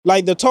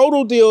Like the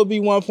total deal would be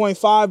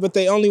 1.5, but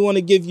they only want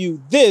to give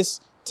you this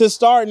to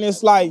start, and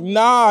it's like,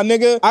 nah,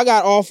 nigga, I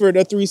got offered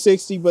a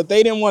 360, but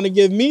they didn't want to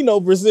give me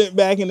no percent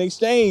back in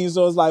exchange.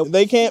 So it's like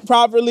they can't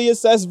properly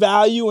assess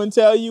value and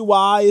tell you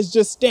why. It's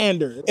just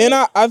standard. And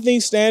I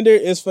think standard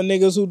is for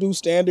niggas who do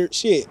standard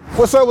shit.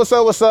 What's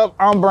up?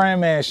 I'm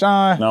Brand Man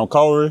Sean. And I'm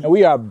Corey. And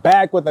we are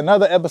back with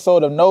another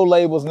episode of No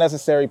Labels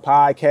Necessary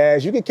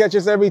podcast. You can catch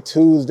us every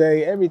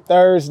Tuesday, every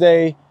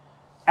Thursday,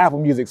 Apple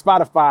Music,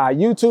 Spotify,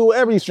 YouTube,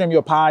 wherever you stream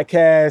your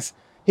podcast,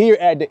 here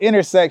at the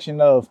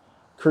intersection of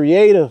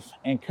creative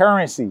and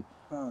currency.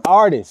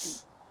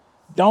 Artists,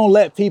 don't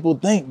let people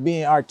think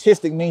being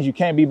artistic means you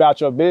can't be about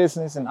your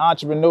business, and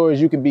entrepreneurs,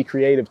 you can be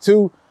creative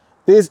too.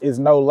 This is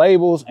No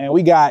Labels, and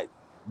we got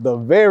the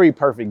very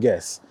perfect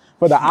guest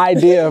for the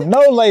idea of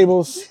no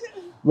labels.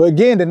 But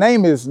again, the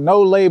name is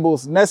No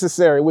Labels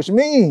Necessary, which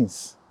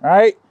means,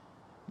 right,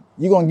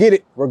 you're gonna get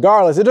it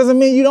regardless. It doesn't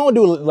mean you don't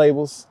do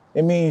labels.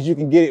 It means you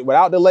can get it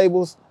without the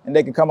labels, and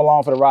they can come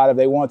along for the ride if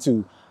they want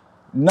to.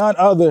 None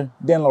other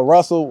than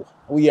LaRussell.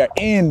 We are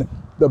in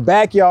the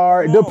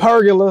backyard, the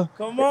pergola.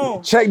 Come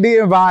on. Check the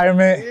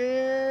environment.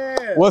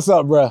 Yeah. What's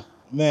up, bro?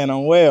 Man,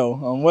 I'm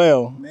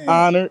well. Man.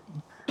 Honored.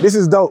 This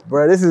is dope,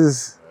 bro. This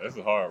is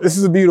hard, bro. This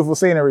is a beautiful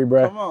scenery,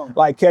 bro. Come on.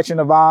 Like catching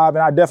the vibe, and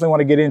I definitely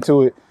want to get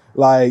into it,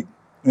 like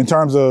in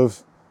terms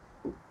of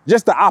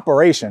just the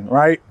operation,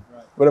 right?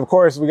 But of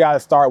course, we got to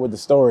start with the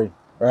story,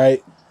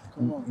 right?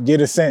 Get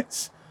a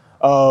sense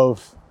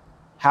of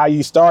how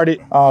you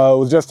started.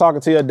 Was just talking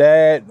to your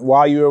dad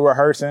while you were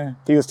rehearsing.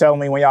 He was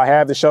telling me when y'all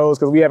have the shows,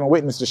 because we haven't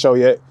witnessed the show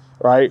yet,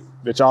 right?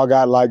 That y'all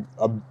got like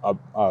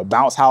a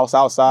bounce house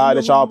outside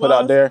that y'all put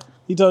out there.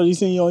 He told you he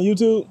seen you on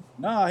YouTube?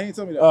 Nah, he ain't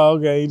told me that. Oh,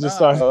 okay. He just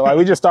started. So, like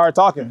we just started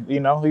talking, you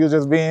know. He was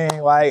just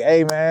being like,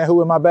 "Hey man,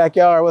 who in my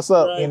backyard? What's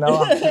up?" Right. You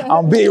know,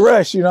 I'm Big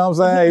Rush. You know what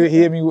I'm saying? He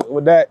hit me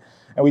with that,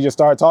 and we just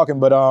started talking.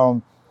 But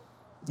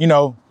you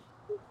know,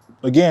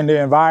 again,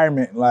 the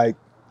environment, like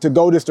to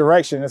go this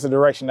direction, it's a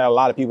direction that a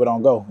lot of people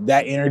don't go.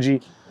 That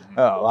energy,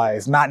 like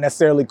it's not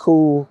necessarily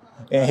cool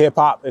in hip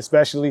hop,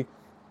 especially.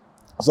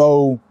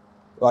 So,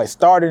 like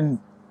starting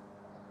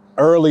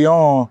early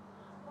on,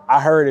 I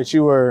heard that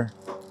you were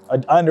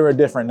under a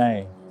different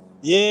name.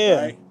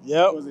 Yeah. Right.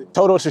 Yep.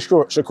 Total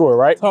Shakur,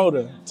 right?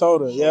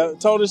 Toda. Yeah.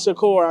 Toda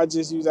Shakur, I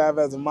just used to have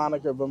as a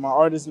moniker, but my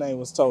artist name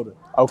was Toda.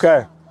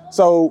 Okay.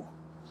 So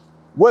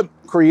what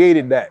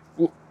created that?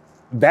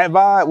 That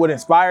vibe, what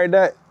inspired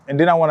that? And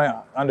then I want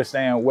to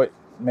understand what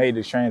made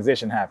the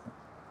transition happen.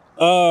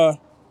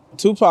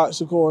 Tupac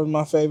Shakur is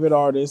my favorite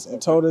artist,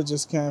 and Toda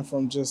just came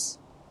from just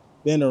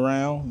being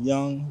around,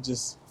 young,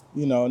 just,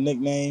 you know, a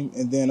nickname.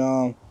 And then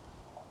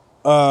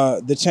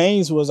the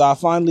change was I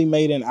finally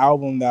made an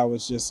album that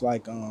was just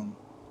like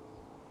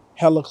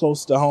hella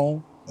close to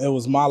home. It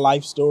was my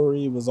life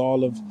story. It was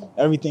all of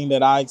everything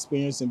that I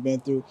experienced and been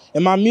through.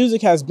 And my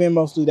music has been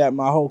mostly that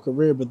my whole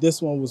career, but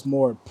this one was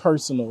more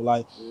personal.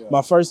 Like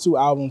my first two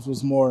albums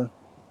was more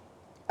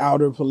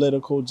outer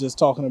political, just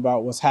talking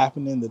about what's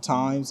happening, the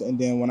times. And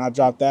then when I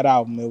dropped that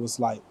album, it was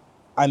like,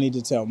 I need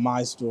to tell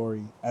my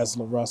story as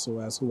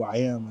LaRussell, as who I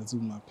am, as who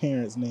my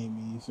parents named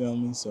me, you feel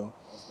me? So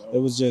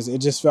it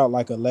just felt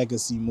like a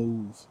legacy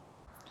move.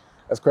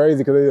 That's crazy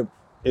because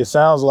it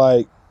sounds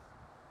like,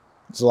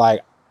 it's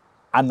like,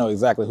 I know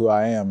exactly who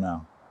I am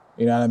now.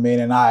 You know what I mean?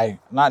 And I,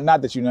 not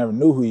that you never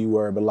knew who you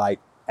were, but like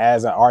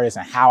as an artist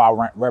and how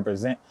I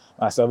represent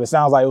myself, it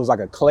sounds like it was like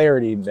a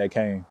clarity that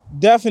came.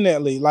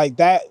 Definitely. Like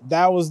that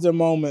was the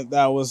moment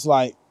that was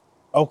like,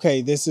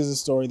 okay, this is a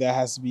story that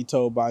has to be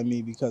told by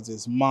me because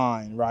it's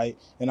mine, right?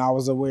 And I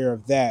was aware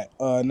of that.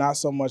 Not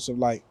so much of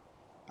like,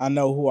 I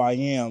know who I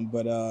am,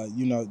 but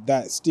you know,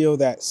 that still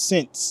that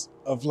sense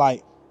of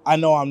like, I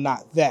know I'm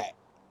not that,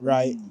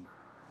 right?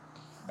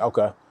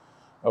 Okay.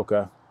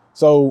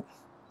 So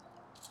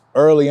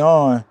early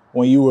on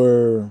when you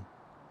were,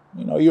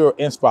 you know, you were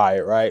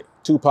inspired, right?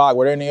 Tupac,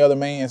 were there any other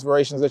main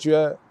inspirations that you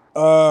had?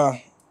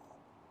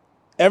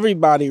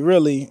 Everybody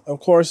really,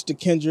 of course, the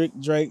Kendrick,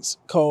 Drake's,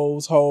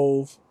 Cole's,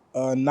 Hove,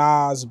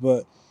 Nas,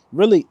 but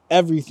really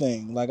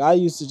everything. Like I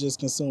used to just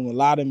consume a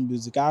lot of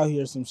music. I'll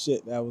hear some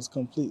shit that was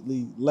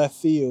completely left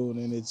field,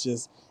 and it's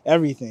just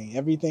everything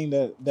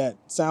that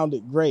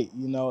sounded great,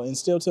 you know. And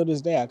still to this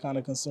day, I kind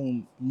of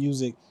consume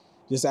music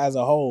just as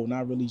a whole,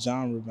 not really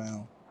genre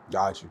bound.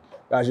 Got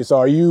you. So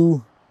are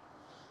you,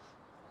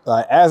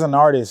 as an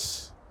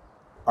artist,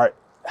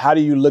 how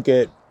do you look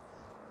at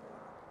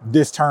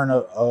this turn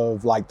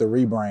of like the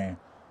rebrand?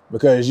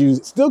 Because you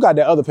still got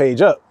that other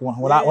page up.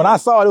 When I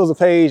saw it was a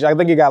page, I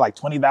think it got like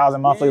 20,000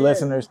 monthly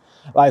listeners.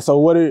 Like,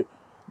 so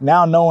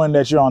now knowing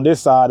that you're on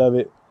this side of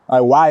it,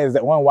 like why is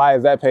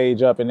that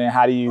page up? And then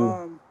how do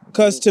you?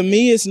 Because to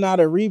me, it's not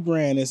a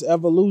rebrand, it's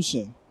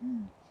evolution.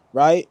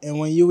 Right? And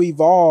when you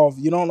evolve,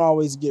 you don't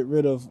always get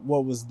rid of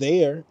what was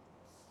there.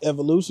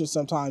 Evolution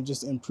sometimes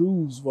just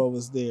improves what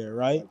was there,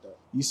 right?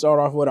 You start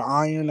off with an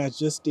iron that's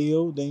just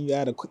steel, then you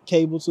add a quick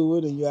cable to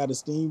it, and you add a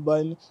steam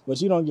button, but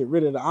you don't get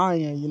rid of the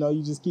iron, you know,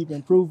 you just keep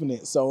improving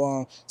it.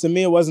 So to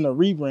me, it wasn't a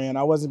rebrand.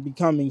 I wasn't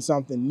becoming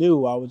something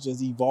new. I was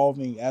just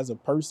evolving as a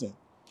person.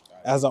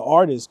 as an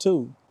artist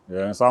too.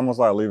 Yeah, it's almost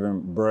like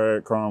leaving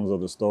breadcrumbs of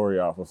the story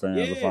out for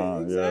fans to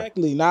find.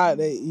 Exactly. Not,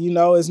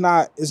 it's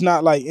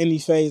not like any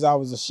phase I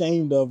was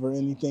ashamed of or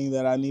anything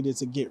that I needed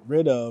to get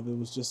rid of. It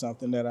was just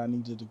something that I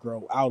needed to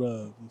grow out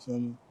of. You feel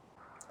me?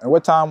 And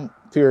what time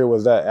period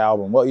was that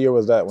album? What year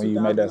was that when you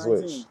made that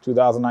switch?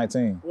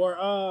 2019.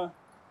 Or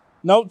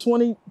no,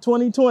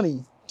 2020.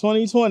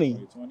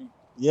 2020.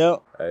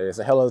 Yep. Hey, it's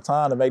a hell of a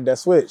time to make that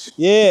switch.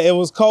 Yeah, it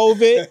was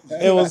COVID.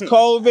 It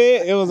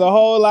was a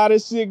whole lot of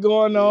shit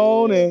going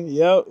on, and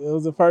yep, it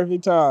was a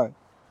perfect time.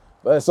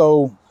 But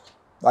so,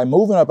 like,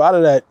 moving up out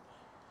of that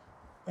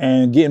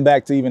and getting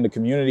back to even the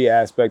community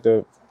aspect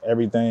of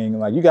everything,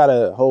 like, you got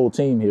a whole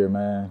team here,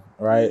 man,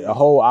 right? Yeah. A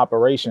whole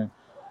operation.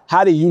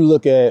 How do you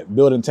look at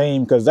building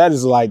team? Because that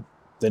is like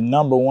the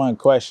number one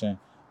question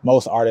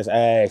most artists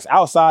ask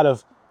outside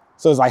of,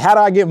 so it's like, how do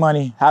I get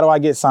money? How do I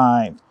get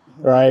signed?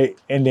 Right?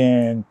 And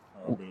then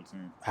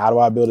how do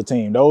I build a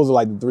team? Those are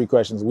like the three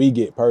questions we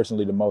get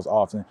personally the most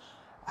often.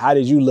 How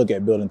did you look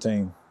at building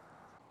team?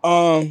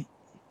 I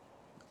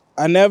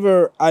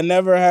never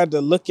had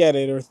to look at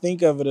it or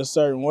think of it a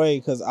certain way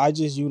because I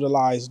just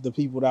utilized the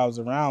people that was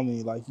around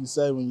me. Like you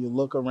said, when you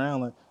look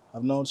around, like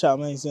I've known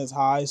Chapman since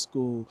high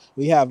school.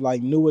 We have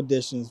like new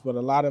additions, but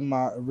a lot of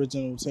my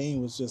original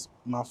team was just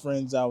my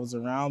friends that was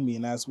around me.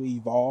 And as we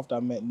evolved, I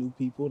met new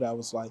people.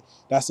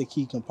 That's a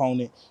key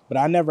component. But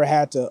I never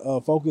had to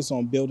focus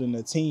on building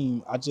a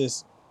team. I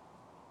just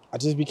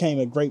became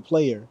a great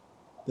player.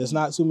 There's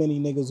not too many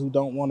niggas who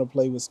don't want to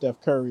play with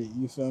Steph Curry.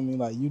 You feel me?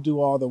 Like, you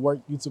do all the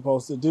work you're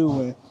supposed to do,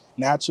 and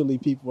naturally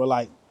people are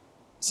like,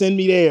 send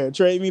me there,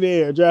 trade me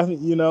there, draft me,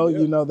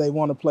 they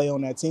want to play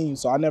on that team.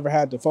 So I never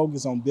had to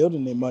focus on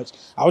building it much.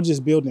 I was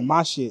just building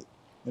my shit.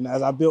 And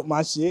as I built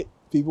my shit,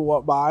 people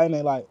walk by and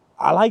they like,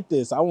 I like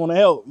this. I want to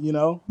help,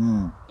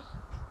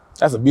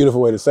 That's a beautiful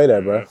way to say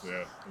that, bro.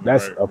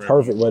 That's a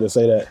perfect way to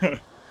say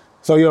that.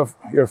 So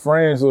your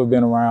friends who have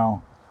been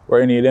around, were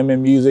any of them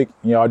in music?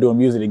 Y'all doing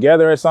music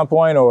together at some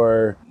point,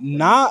 or?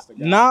 Not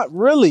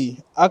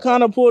really. I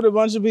kind of pulled a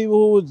bunch of people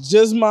who were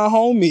just my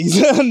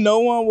homies. No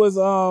one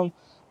was,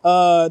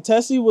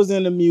 Tessie was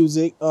into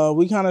music.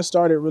 We kind of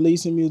started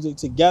releasing music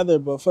together,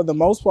 but for the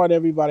most part,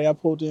 everybody I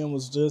pulled in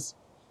was just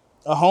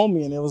a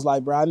homie, and it was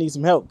like, bro, I need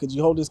some help. Could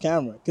you hold this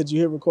camera? Could you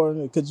hit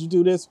recording? Could you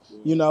do this?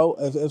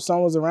 If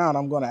someone's around,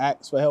 I'm going to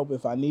ask for help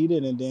if I need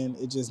it, and then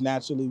it just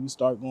naturally, we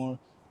start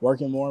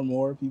working more and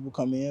more. People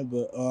come in,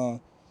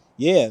 but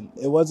yeah,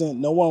 it wasn't,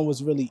 no one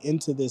was really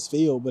into this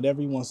field, but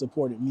everyone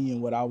supported me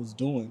in what I was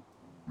doing.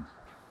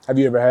 Have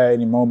you ever had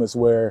any moments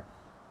where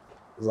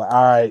it's like,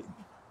 all right,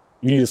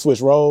 you need to switch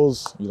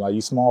roles?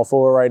 You small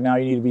forward right now,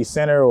 you need to be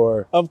center,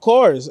 or? Of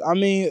course. I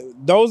mean,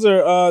 those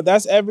are,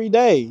 that's every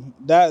day.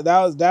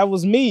 That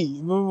was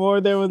me before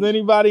there was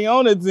anybody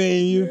on the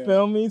team, you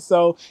feel me?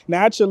 So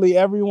naturally,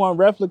 everyone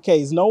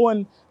replicates. No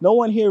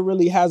one here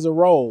really has a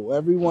role.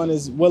 Everyone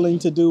is willing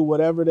to do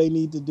whatever they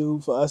need to do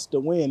for us to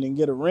win and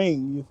get a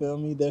ring, you feel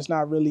me? There's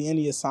not really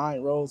any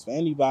assigned roles for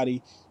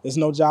anybody. There's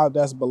no job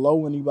that's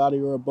below anybody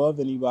or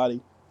above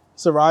anybody.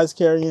 Sarai's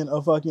carrying a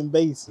fucking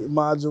bass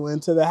module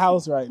into the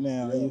house right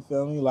now, you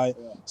feel me? Like,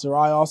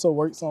 Sarai also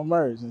works on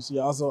merch, and she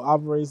also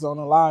operates on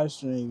a live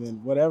stream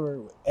and whatever,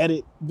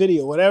 edit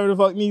video, whatever the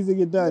fuck needs to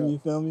get done, you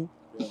feel me?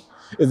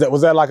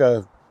 Was that like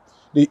a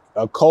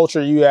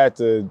culture you had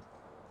to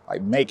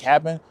like make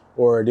happen,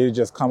 or did it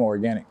just come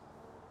organic?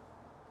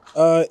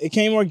 It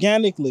came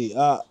organically.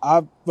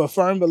 I'm a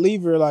firm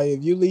believer, like,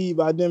 if you lead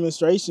by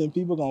demonstration,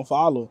 people gonna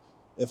follow.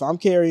 If I'm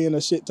carrying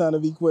a shit ton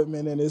of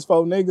equipment and there's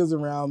 4 niggas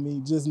around me,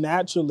 just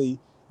naturally,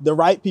 the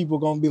right people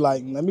gonna be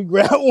like, let me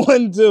grab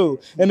one too.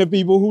 And the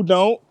people who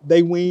don't,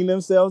 they wean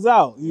themselves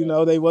out.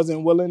 They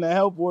wasn't willing to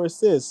help or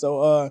assist.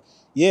 So,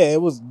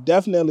 it was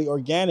definitely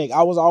organic.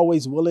 I was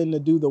always willing to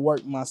do the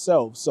work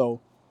myself. So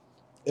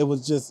it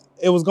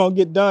was gonna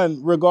get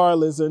done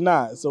regardless or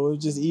not. So it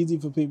was just easy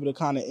for people to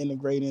kind of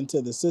integrate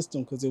into the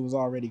system because it was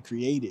already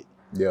created.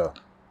 Yeah.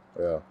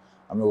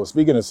 I mean, well,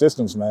 speaking of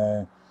systems,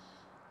 man,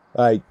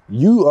 like,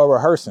 you are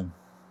rehearsing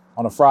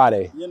on a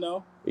Friday, and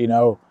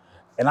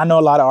I know a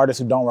lot of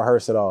artists who don't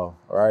rehearse at all,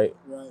 right?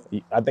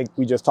 I think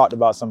we just talked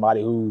about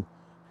somebody who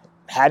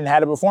hadn't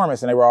had a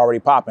performance and they were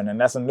already popping,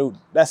 and that's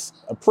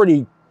a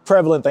pretty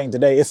prevalent thing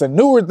today. It's a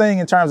newer thing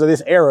in terms of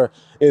this era,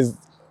 is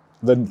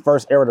the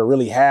first era to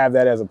really have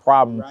that as a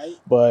problem,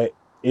 but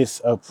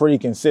it's a pretty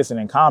consistent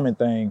and common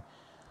thing.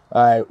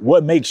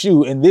 What makes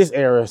you in this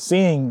era,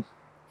 seeing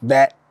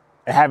that,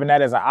 having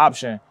that as an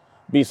option,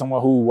 be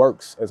someone who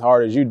works as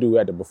hard as you do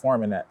at the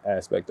performing that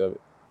aspect of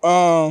it?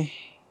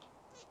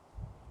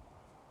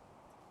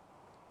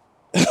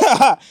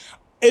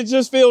 It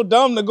just feels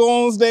dumb to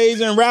go on stage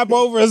and rap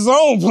over a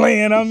song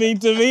playing. I mean,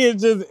 to me,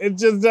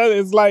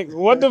 it's like,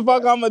 what the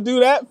fuck I'm gonna do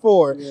that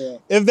for? Yeah.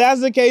 If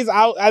that's the case,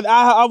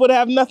 I would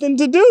have nothing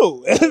to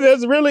do.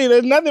 There's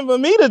nothing for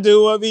me to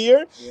do up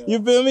here. Yeah. You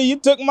feel me? You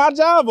took my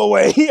job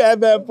away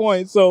at that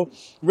point. So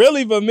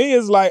really, for me,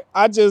 it's like,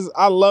 I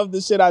love the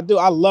shit I do.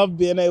 I love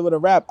being able to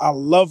rap. I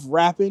love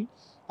rapping.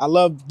 I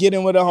love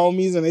getting with the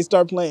homies and they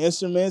start playing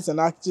instruments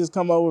and I just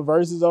come up with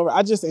verses over.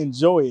 I just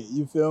enjoy it.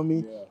 You feel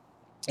me? Yeah.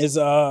 It's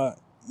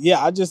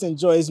I just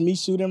enjoy. It's me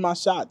shooting my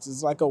shots.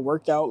 It's like a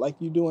workout, like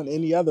you do in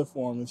any other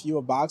form. If you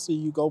a boxer,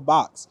 you go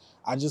box.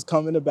 I just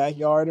come in the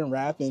backyard and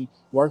rap and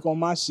work on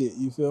my shit.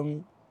 You feel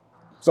me?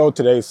 So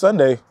today's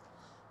Sunday.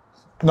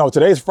 No,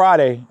 today's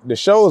Friday. The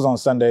show is on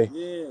Sunday.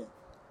 Yeah.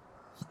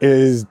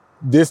 Is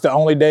this the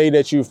only day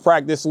that you've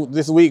practiced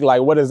this week?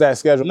 Like, what is that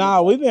schedule?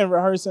 Nah, we've been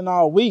rehearsing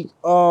all week.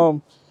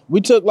 We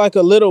took like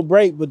a little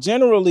break, but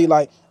generally,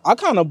 like, I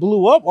kind of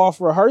blew up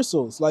off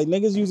rehearsals. Like,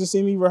 niggas used to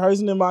see me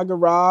rehearsing in my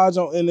garage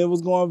and it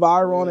was going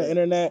viral on the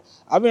internet.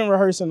 I've been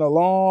rehearsing a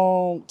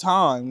long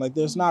time. Like,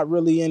 there's not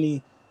really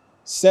any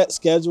set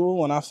schedule.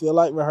 When I feel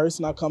like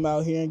rehearsing, I come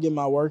out here and get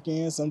my work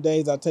in. Some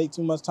days I take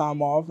too much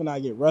time off and I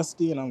get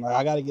rusty and I'm like,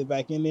 I got to get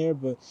back in there.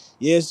 But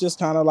yeah, it's just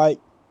kind of like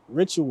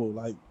ritual.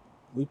 Like,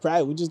 we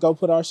practice, we just go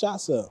put our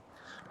shots up.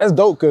 That's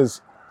dope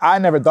because I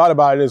never thought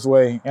about it this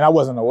way and I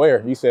wasn't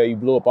aware. You said you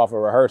blew up off of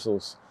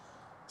rehearsals.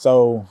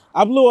 So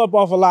I blew up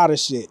off a lot of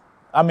shit.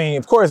 I mean,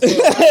 of course. But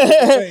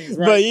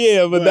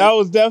yeah, but that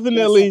was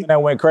definitely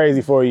that went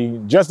crazy for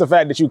you. Just the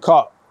fact that you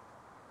caught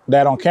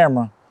that on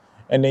camera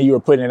and then you were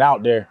putting it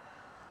out there.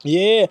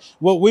 Yeah,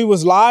 well, we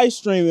was live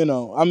streaming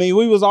them. I mean,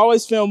 we was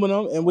always filming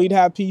them, and we'd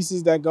have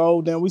pieces that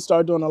go. Then we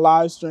started doing the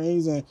live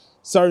streams, and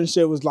certain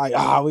shit was like,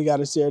 we got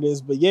to share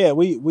this. But yeah,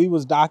 we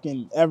was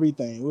docking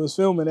everything. We was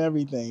filming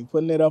everything,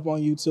 putting it up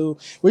on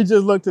YouTube. We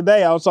just looked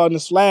today. I was talking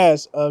to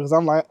Slash, because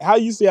I'm like, how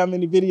you see how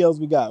many videos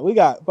we got? We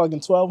got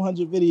fucking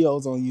 1,200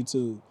 videos on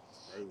YouTube.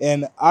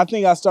 And I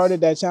think I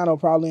started that channel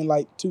probably in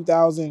like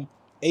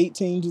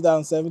 2018,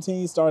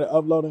 2017, started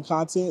uploading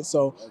content.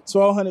 So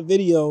 1,200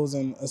 videos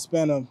in a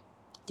span of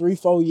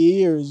 3-4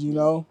 years, you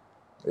know?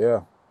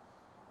 Yeah.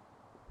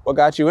 What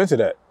got you into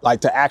that?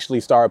 Like to actually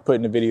start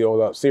putting the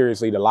videos up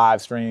seriously, the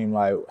live stream,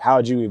 like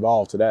how'd you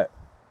evolve to that?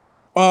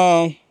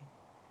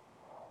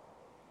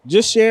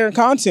 Just sharing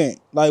content.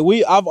 Like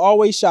I've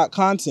always shot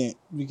content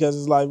because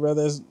it's like,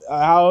 brother,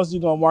 how else you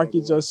gonna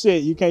market your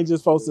shit? You can't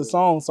just post a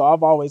song. So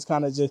I've always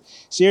kind of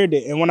just shared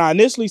it. And when I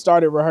initially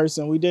started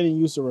rehearsing, we didn't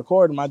used to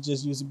record them. I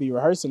just used to be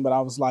rehearsing, but I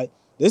was like,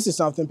 this is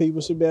something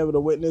people should be able to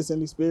witness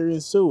and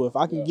experience too. If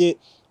I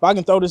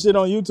can throw the shit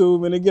on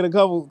YouTube and it get a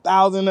couple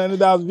 1,000,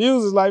 100,000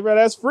 views, it's like, bro,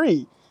 that's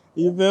free.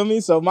 You feel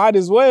me? So might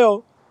as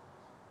well.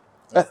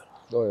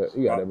 Go ahead.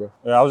 You got it, bro.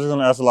 Yeah, I was just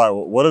gonna ask, like,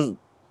 what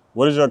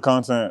is your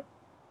content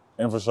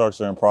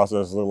infrastructure and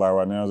process look like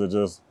right now? Is it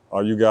just,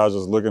 are you guys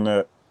just looking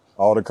at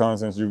all the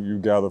content you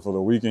gather for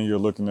the weekend? You're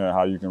looking at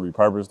how you can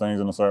repurpose things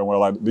in a certain way.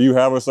 Like, do you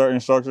have a certain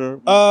structure?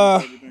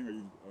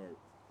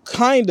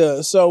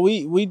 Kinda. So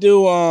we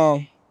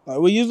do.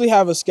 We usually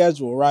have a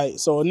schedule, right?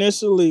 So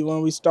initially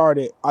when we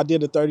started, I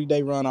did a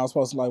 30-day run. I was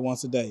posting like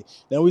once a day.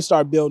 Then we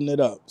start building it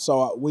up.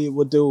 So we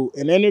would do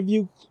an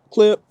interview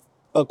clip,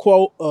 a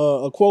quote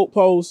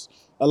post,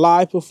 a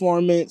live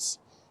performance.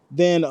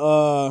 Then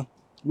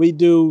we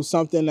do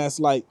something that's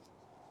like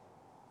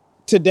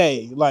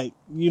today, like,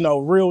 you know,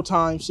 real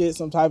time shit,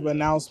 some type of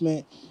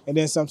announcement. And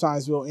then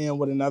sometimes we'll end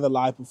with another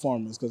live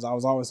performance because I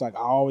was always like, I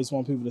always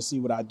want people to see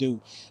what I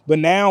do. But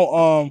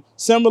now,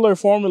 similar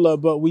formula,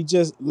 but we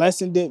just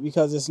lessened it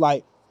because it's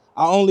like,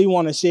 I only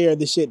want to share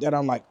the shit that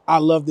I'm like, I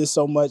love this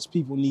so much,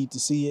 people need to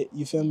see it.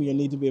 You feel me? You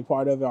need to be a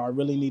part of it. I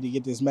really need to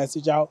get this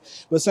message out.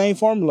 But same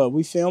formula,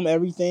 we film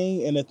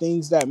everything, and the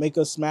things that make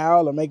us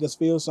smile or make us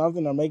feel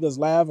something or make us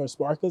laugh or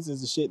spark us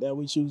is the shit that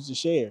we choose to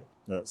share.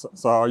 Yeah.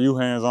 So are you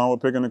hands-on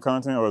with picking the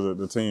content, or is it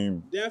the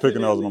team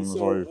picking those moments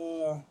for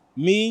you?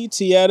 Me,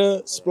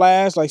 Tieta,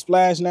 Splash, like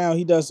Splash now,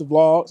 he does the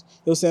vlogs.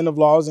 He'll send the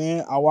vlogs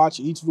in. I watch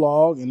each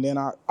vlog, and then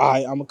I'm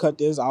going to cut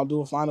this. I'll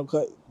do a final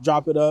cut,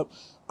 drop it up.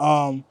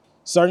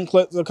 Certain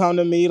clips will come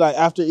to me, like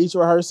after each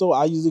rehearsal,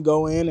 I usually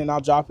go in and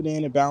I'll drop it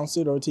in and bounce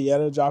it, or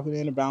Tieta drop it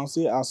in and bounce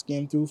it. I'll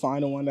skim through,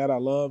 find the one that I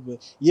love.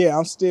 But yeah,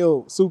 I'm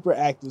still super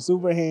active,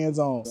 super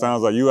hands-on.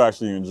 Sounds like you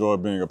actually enjoy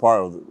being a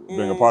part of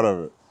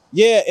it.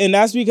 Yeah, and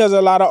that's because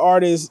a lot of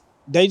artists,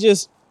 they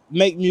just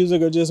make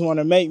music or just want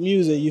to make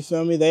music, you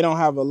feel me? They don't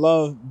have a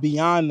love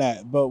beyond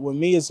that. But with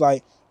me, it's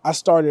like I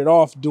started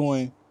off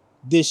doing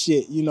this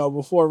shit, you know,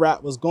 before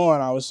rap was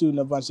going, I was shooting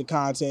a bunch of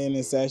content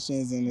and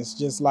sessions, and it's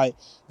just like,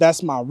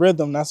 that's my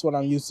rhythm. That's what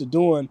I'm used to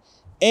doing.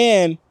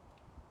 And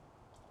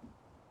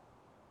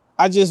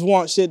I just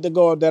want shit to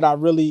go that I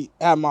really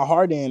have my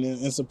heart in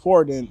and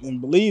support and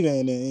believe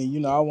in. And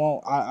you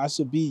know,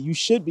 you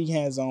should be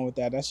hands-on with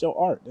that. That's your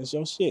art. That's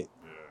your shit.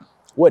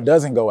 What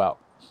doesn't go out?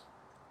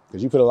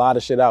 Because you put a lot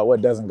of shit out.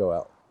 What doesn't go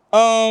out?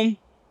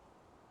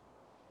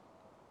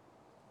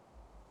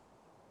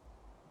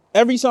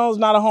 Every song's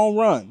not a home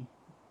run.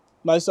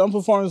 Like some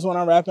performances when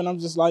I'm rapping, I'm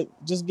just like,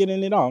 just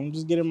getting it on. I'm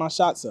just getting my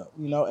shots up.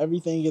 You know,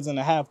 everything is in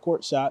a half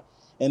court shot.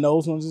 And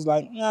those ones is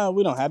like, nah,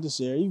 we don't have to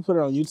share. You can put it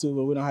on YouTube,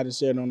 but we don't have to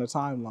share it on the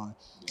timeline.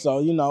 So,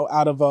 you know,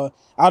 out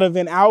of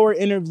an hour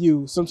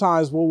interview,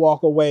 sometimes we'll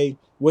walk away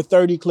with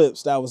 30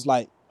 clips that was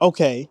like,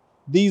 okay,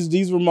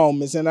 these were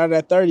moments, and at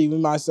that 30, we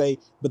might say,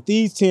 but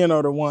these 10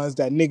 are the ones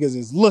that niggas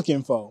is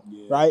looking for,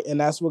 right? And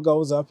that's what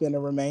goes up in the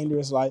remainder.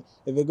 It's like,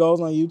 if it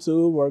goes on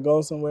YouTube or it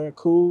goes somewhere,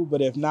 cool.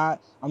 But if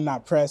not, I'm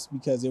not pressed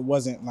because it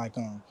wasn't like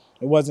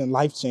it wasn't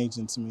life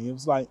changing to me. It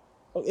was like,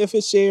 if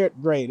it's shared,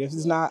 great. If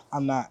it's not,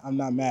 I'm not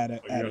mad at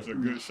it. You got your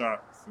good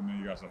shots, and then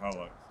you got your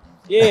highlights.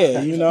 Yeah,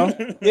 you know?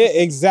 Yeah,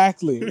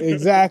 exactly.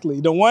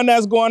 The one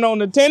that's going on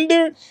the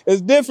Tinder is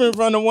different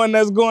from the one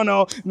that's going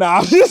on. Nah,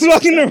 I'm just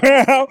fucking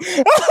around.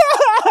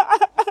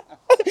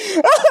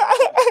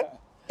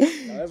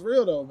 That's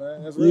real though,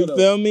 man. That's You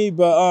feel me?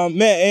 But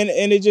man,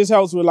 and it just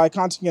helps with like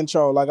content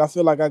control. Like I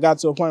feel like I got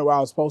to a point where I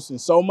was posting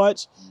so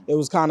much, it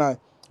was kind of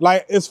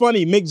like, it's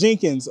funny, Mick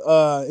Jenkins,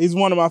 he's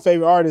one of my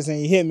favorite artists, and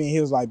he hit me and he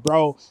was like,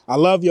 bro, I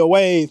love your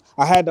wave.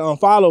 I had to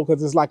unfollow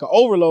because it's like an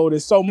overload.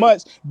 It's so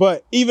much.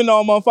 But even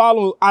though I'm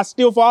unfollowed, I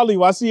still follow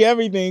you. I see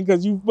everything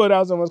because you put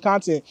out so much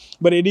content.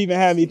 But it even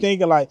had me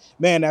thinking like,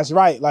 man, that's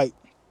right. Like,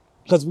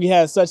 because we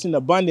had such an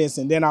abundance.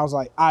 And then I was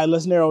like, all right,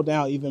 let's narrow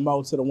down even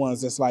more to the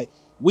ones that's like,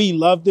 we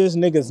love this.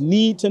 Niggas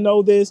need to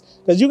know this.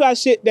 Because you got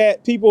shit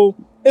that people,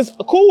 it's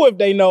cool if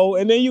they know.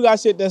 And then you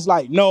got shit that's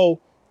like, no,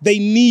 they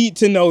need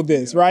to know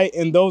this, right?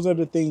 And those are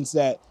the things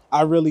that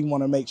I really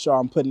want to make sure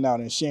I'm putting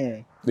out and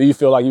sharing. Do you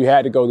feel like you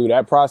had to go through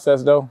that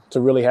process, though, to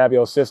really have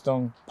your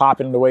system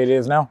popping the way it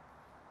is now?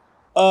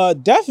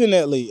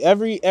 Definitely.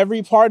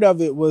 Every part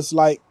of it was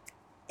like,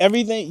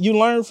 everything, you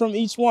learn from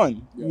each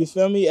one. Yeah. You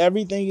feel me?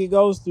 Everything it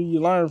goes through,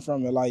 you learn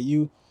from it. Like,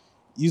 you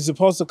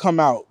supposed to come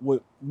out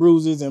with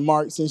bruises and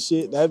marks and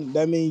shit.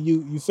 That means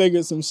you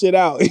figured some shit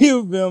out.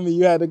 You feel me?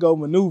 You had to go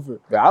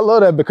maneuver. Yeah, I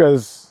love that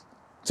because,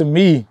 to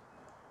me,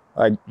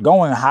 like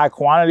going high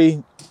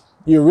quantity,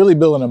 you're really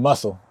building a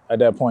muscle at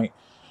that point,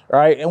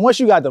 right? And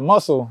once you got the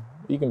muscle,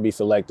 you can be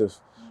selective.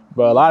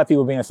 But a lot of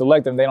people being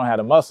selective, they don't have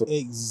the muscle.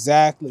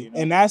 Exactly. You know?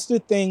 And that's the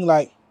thing,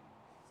 like,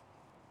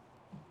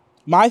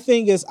 my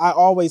thing is I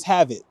always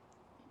have it.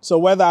 So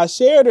whether I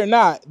share it or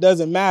not,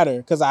 doesn't matter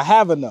because I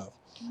have enough.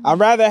 I'd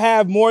rather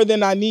have more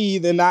than I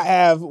need than not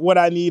have what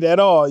I need at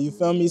all. You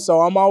feel me?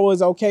 So I'm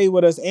always okay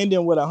with us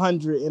ending with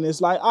 100. And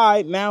it's like, all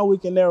right, now we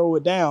can narrow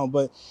it down.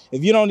 But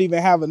if you don't even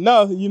have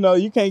enough, you know,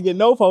 you can't get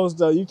no posts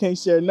though. You can't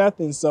share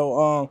nothing.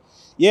 So,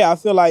 yeah,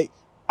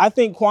 I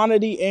think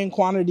quantity and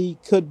quantity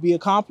could be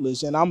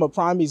accomplished. And I'm a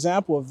prime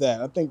example of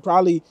that. I think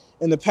probably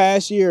in the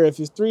past year, if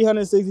it's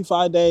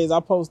 365 days, I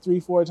post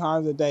 3-4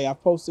 times a day.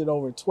 I've posted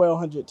over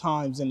 1,200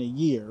 times in a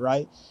year,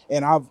 right?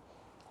 And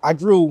I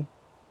grew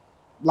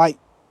like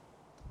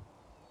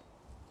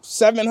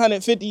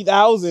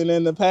 750,000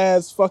 in the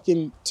past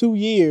fucking 2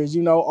 years,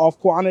 you know, off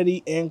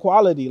quantity and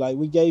quality. Like,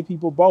 we gave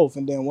people both.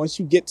 And then once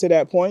you get to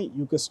that point,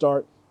 you could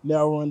start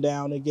narrowing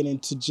down and getting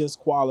to just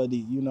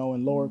quality, you know,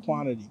 and lower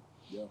quantity.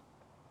 Yeah.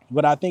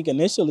 But I think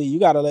initially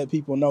you got to let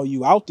people know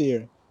you out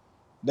there.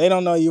 They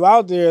don't know you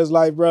out there. It's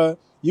like, bruh,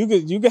 you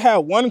could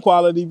have one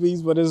quality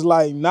piece, but it's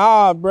like,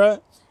 nah, bruh,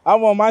 I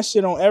want my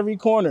shit on every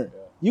corner.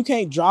 Yeah. You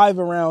can't drive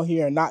around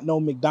here and not know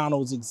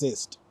McDonald's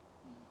exists.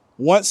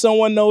 Once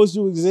someone knows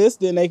you exist,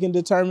 then they can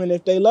determine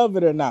if they love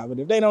it or not. But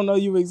if they don't know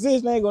you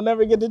exist, they ain't gonna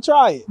never get to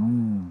try it.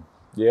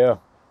 Yeah.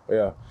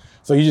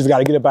 So you just got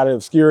to get up out of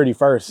obscurity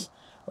first.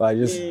 Like,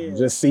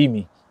 just see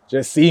me.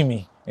 Just see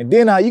me. And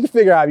then you can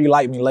figure out if you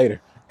like me later.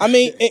 I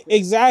mean,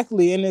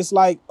 exactly. And it's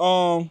like,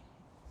 man,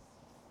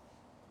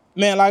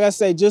 like I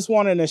say, just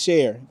wanting to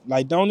share.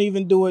 Like, don't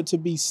even do it to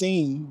be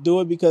seen.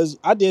 Do it because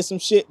I did some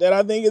shit that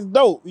I think is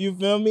dope. You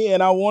feel me?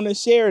 And I want to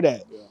share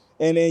that. Yeah.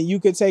 And then you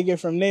could take it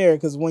from there.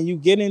 Because when you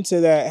get into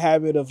that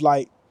habit of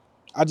like,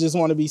 I just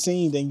want to be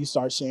seen, then you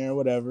start sharing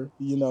whatever,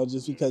 you know,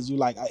 just because you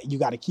like, you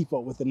got to keep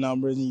up with the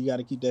numbers and you got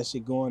to keep that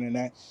shit going. And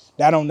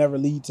that don't never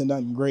lead to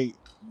nothing great.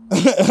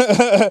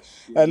 That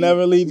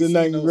never leads to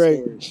nothing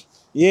great. Stories.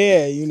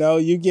 Yeah, you know,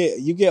 you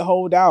get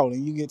holed out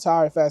and you get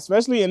tired fast,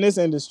 especially in this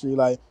industry.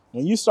 Like,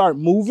 when you start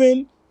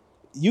moving,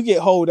 you get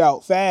holed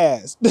out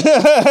fast.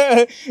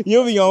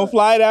 You'll be on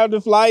flight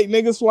after flight,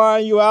 niggas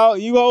flying you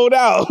out, you hold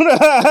out.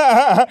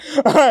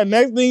 All right,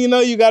 next thing you know,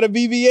 you got a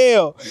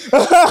BBL.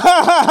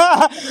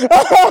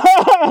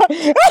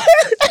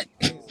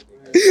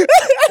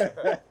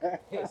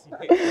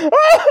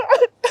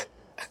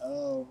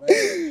 Oh,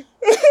 man.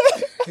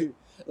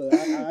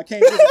 I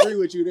can't disagree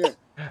with you there.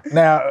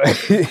 Now,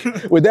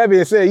 with that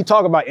being said, you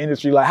talk about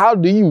industry. Like, how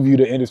do you view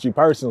the industry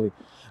personally?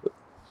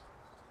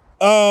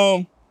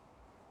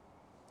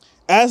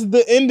 As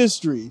the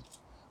industry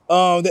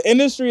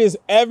is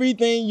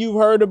everything you've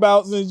heard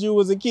about since you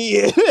was a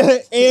kid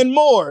and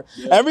more.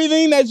 Yeah.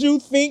 Everything that you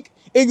think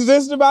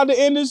exists about the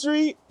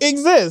industry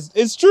exists.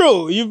 It's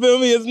true. You feel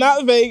me? It's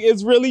not fake.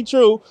 It's really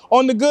true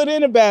on the good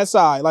and the bad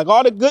side. Like,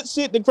 all the good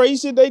shit, the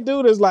crazy shit they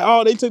do, there's like,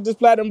 oh, they took this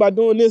platinum by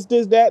doing this,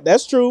 that.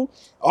 That's true.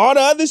 All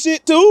the other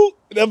shit too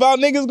about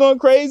niggas going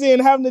crazy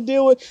and having to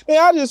deal with. Man,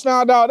 I just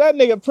found out that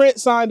nigga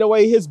Prince signed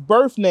away his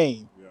birth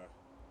name.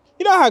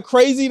 You know how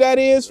crazy that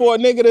is for a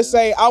nigga to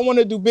say, I want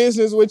to do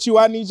business with you,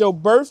 I need your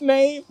birth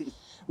name?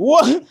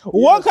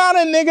 What kind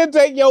of nigga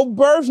take your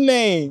birth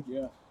name?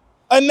 Yeah.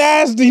 A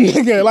nasty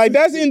nigga. Like,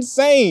 that's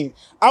insane.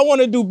 I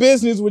want to do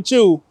business with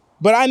you.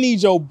 but I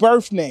need your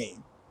birth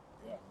name.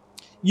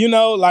 You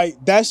know,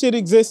 like that shit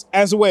exists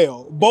as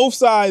well. Both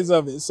sides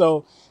of it.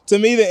 So to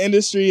me, the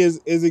industry is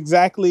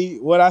exactly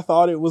what I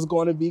thought it was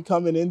going to be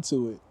coming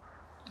into it.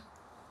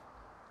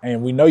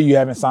 And we know you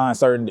haven't signed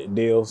certain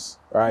deals,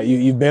 right?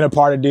 You've been a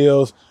part of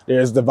deals.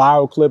 There's the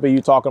viral clip of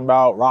you talking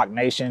about Rock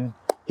Nation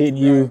hitting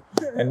you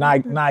and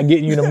not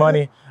getting you the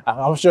money.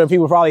 I'm sure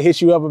people probably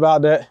hit you up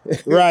about that.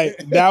 Right.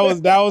 That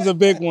was a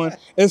big one.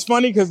 It's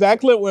funny because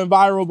that clip went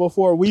viral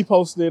before we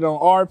posted it on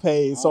our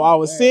page. So I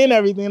was seeing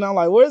everything and I'm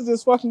like, where's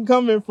this fucking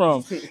coming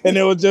from? And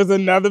it was just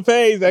another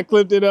page that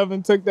clipped it up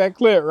and took that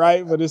clip,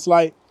 right? But it's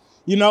like,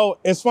 you know,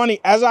 it's funny.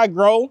 As I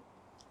grow,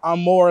 I'm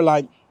more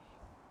like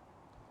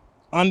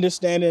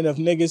understanding of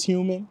niggas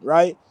human,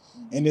 right?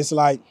 And it's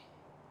like,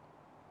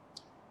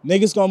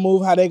 niggas gonna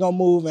move how they gonna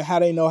move and how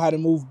they know how to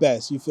move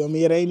best. You feel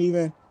me?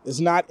 It's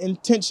not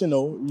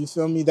intentional. You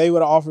feel me? They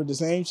would have offered the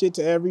same shit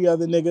to every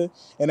other nigga,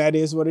 and that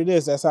is what it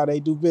is. That's how they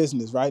do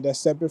business, right? That's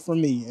separate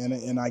from me,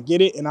 and I get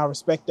it, and I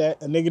respect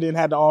that. A nigga didn't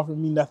have to offer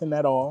me nothing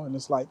at all, and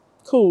it's like,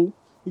 cool.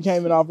 You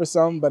came and offered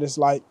something, but it's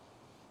like,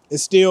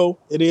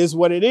 it is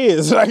what it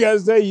is. Like I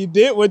say, you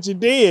did what you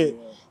did.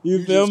 Yeah.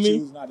 You feel me? You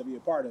choose not to be a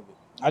part of it.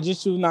 I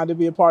just choose not to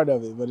be a part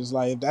of it. But it's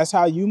like, if that's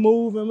how you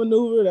move and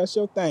maneuver, that's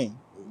your thing.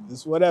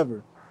 It's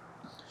whatever.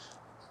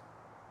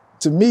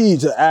 To me,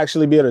 to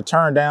actually be able to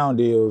turn down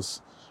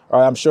deals,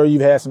 right, I'm sure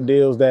you've had some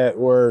deals that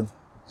were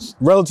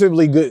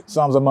relatively good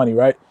sums of money,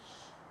 right?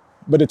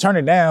 But to turn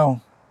it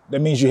down,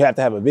 that means you have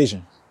to have a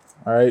vision,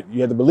 all right?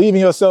 You have to believe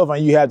in yourself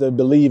and you have to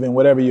believe in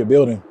whatever you're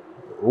building.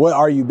 What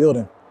are you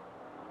building?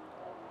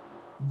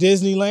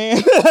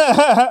 Disneyland.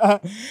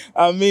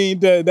 I mean,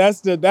 that's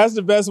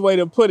the best way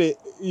to put it.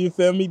 You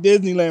feel me?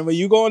 Disneyland. When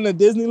you go into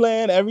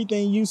Disneyland,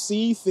 everything you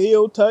see,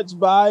 feel, touch,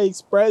 buy,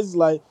 express,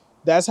 like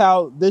that's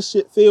how this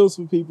shit feels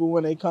for people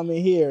when they come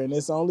in here, and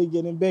it's only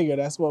getting bigger.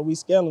 That's what we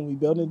scaling. We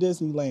building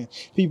Disneyland.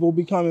 People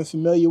becoming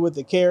familiar with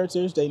the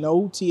characters. They know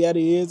who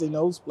Tieta is. They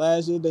know who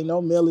Splash is. They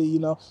know Millie. You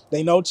know,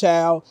 they know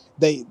Chow.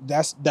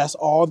 That's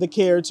all the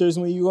characters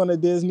when you go to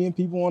Disney and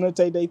people want to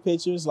take their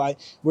pictures. Like,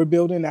 we're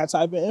building that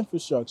type of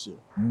infrastructure.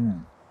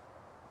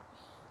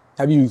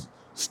 Have you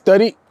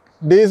studied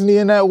Disney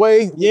in that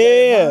way?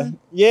 Yeah.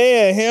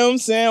 Him,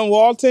 Sam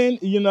Walton.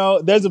 You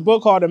know, there's a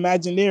book called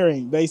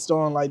Imagineering based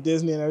on like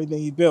Disney and everything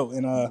he built.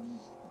 And I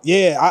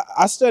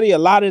study a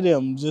lot of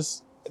them.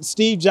 Just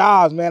Steve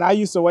Jobs, man. I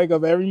used to wake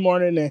up every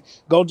morning and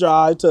go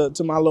drive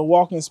to my little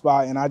walking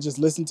spot, and I just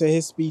listen to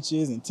his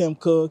speeches, and Tim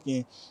Cook,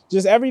 and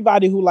just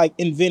everybody who like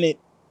invented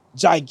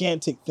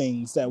gigantic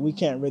things that we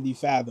can't really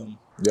fathom.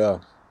 Yeah.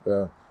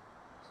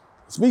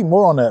 Speak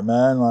more on that,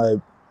 man. Like,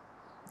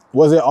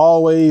 was it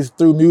always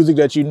through music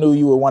that you knew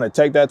you would want to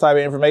take that type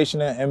of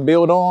information and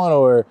build on,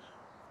 or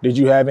did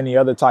you have any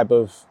other type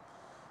of,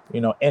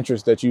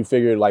 interest that you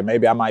figured like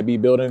maybe I might be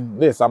building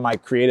this, I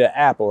might create an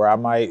app, or I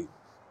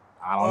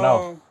don't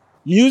know.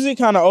 Music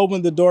kind of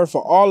opened the door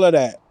for all of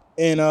that,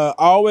 and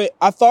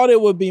I thought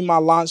it would be my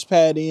launch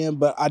pad in,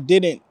 but I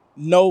didn't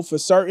know for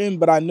certain.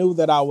 But I knew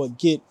that I'd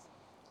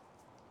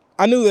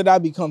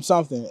become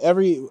something.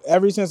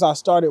 Ever since I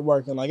started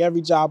working, like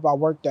every job I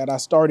worked at, I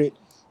started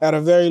at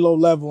a very low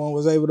level and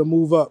was able to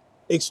move up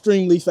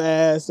extremely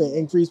fast and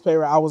increase pay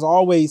rate. I was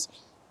always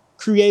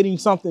creating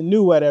something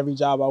new at every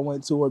job I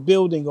went to, or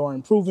building or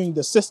improving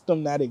the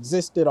system that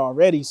existed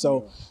already.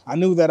 So I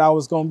knew that I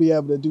was going to be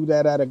able to do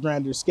that at a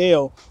grander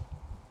scale.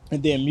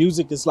 And then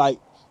music is like,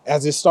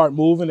 as it start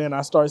moving and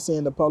I start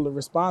seeing the public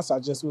response, I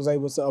just was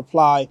able to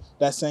apply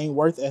that same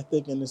work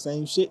ethic and the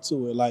same shit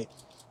to it. Like,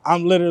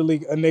 I'm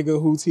literally a nigga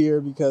who's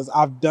here because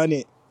I've done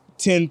it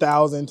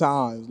 10,000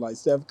 times. Like,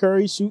 Steph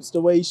Curry shoots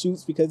the way he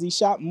shoots because he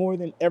shot more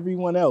than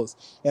everyone else.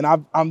 And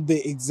I'm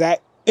the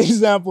exact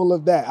example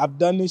of that. I've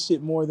done this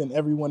shit more than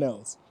everyone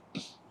else.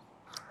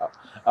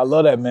 I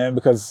love that, man,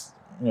 because,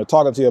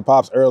 talking to your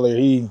pops earlier,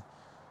 he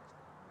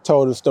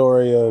told a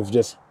story of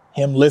just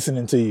him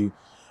listening to you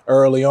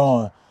early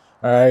on,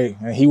 all right?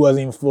 And he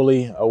wasn't even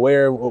fully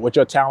aware of what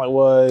your talent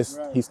was.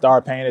 Right. He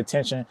started paying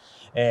attention.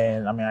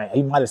 And, I mean,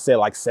 he might have said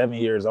like 7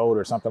 years old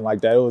or something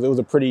like that. It was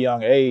a pretty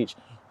young age.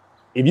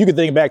 If you could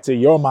think back to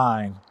your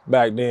mind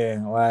back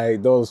then,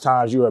 like those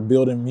times you were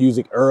building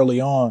music early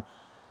on,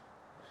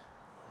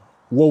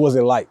 what was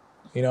it like?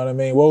 You know what I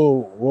mean?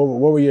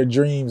 What were your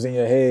dreams in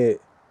your head?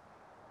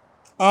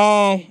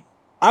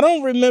 I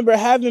don't remember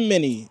having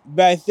many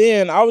back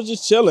then. I was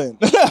just chilling.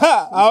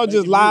 I was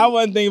just lying. I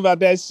wasn't thinking about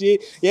that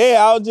shit. Yeah,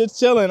 I was just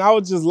chilling. I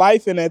was just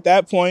lifing at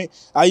that point.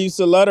 I used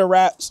to love to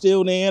rap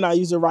still then. I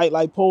used to write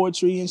like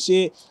poetry and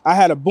shit. I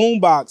had a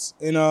boombox,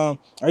 and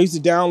I used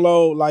to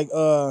download like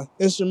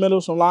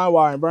instrumentals from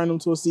LimeWire and burn them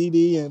to a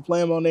CD and play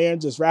them on there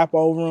and just rap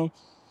over them.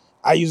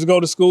 I used to go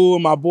to school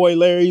and my boy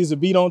Larry used to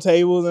beat on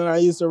tables and I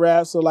used to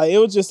rap. So like, it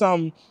was just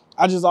something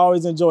I just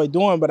always enjoyed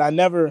doing, but I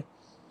never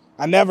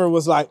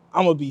was like,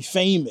 I'm gonna be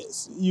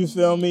famous. You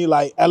feel me?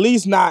 Like, at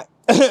least not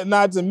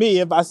to me.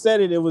 If I said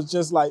it, it was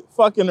just like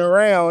fucking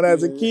around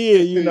as a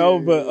kid,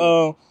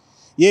 But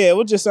it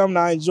was just something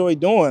I enjoyed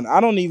doing.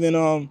 I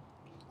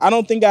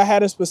don't think I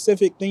had a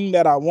specific thing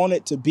that I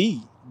wanted to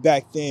be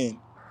back then.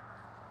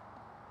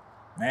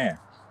 Man,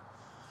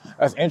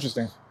 that's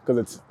interesting because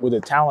it's with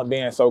the talent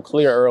being so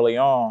clear early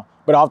on.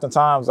 But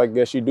oftentimes, I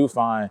guess you do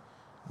find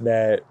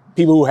that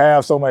people who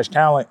have so much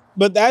talent.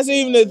 But that's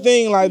even the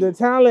thing, like the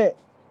talent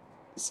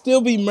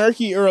still be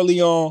murky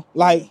early on.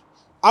 Like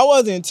I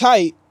wasn't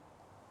tight.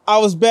 I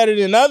was better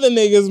than other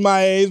niggas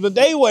my age, but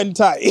they wasn't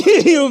tight.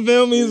 You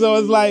feel me? So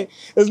it's like,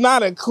 it's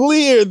not a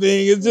clear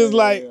thing. It's just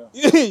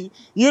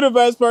you're the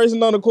best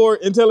person on the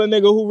court until a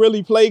nigga who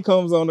really play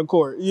comes on the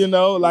court, you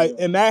know? Like,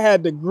 and that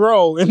had to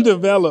grow and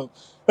develop.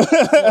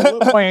 At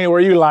what point were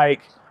you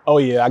like, oh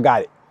yeah, I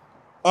got it?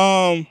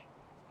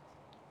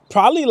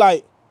 Probably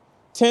like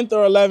 10th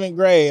or 11th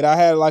grade, I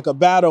had like a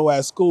battle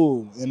at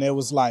school, and it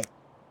was like,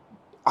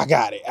 I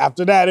got it.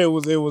 After that, it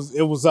was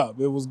up.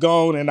 It was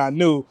gone, and I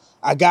knew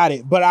I got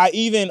it. But I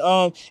even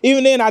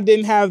then, I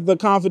didn't have the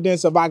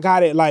confidence of I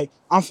got it. Like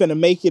I'm finna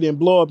make it and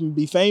blow up and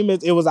be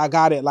famous. It was I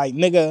got it. Like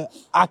nigga,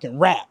 I can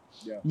rap.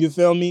 Yeah. You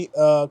feel me?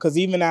 Because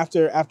even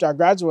after I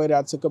graduated,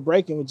 I took a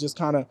break and was just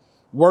kind of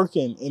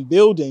working and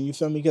building. You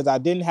feel me? Because I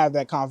didn't have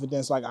that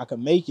confidence like I could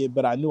make it,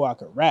 but I knew I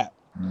could rap.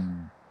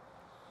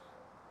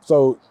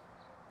 So,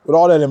 with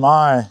all that in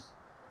mind,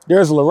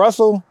 there's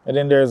LaRussell, and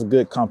then there's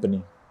Good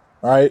Company,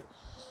 right?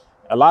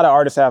 A lot of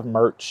artists have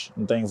merch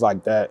and things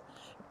like that,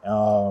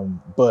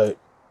 but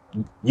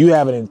you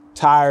have an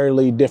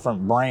entirely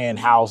different brand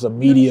house, a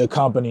media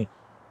company.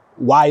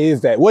 Why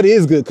is that? What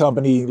is Good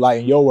Company,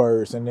 like in your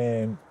words, and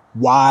then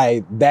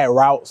why that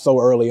route so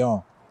early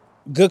on?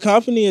 Good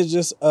Company is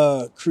just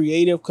a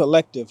creative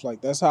collective.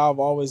 Like that's how I've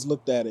always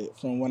looked at it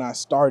from when I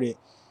started,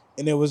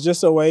 and it was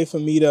just a way for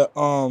me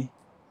to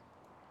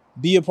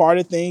be a part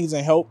of things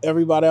and help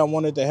everybody I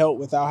wanted to help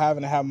without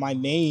having to have my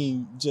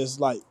name just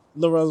like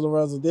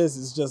LaRussell this.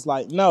 It's just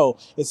like, no,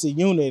 it's a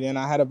unit. And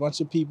I had a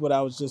bunch of people that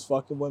was just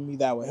fucking with me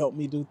that would help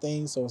me do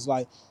things. So it's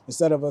like,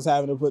 instead of us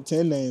having to put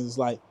 10 names, it's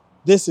like,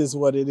 this is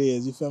what it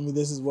is. You feel me?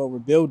 This is what we're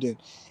building.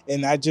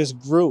 And that just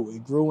grew.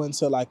 It grew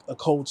into like a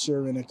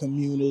culture and a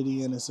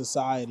community and a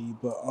society.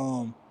 But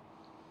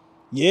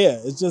yeah,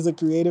 it's just a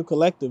creative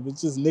collective.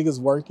 It's just niggas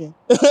working.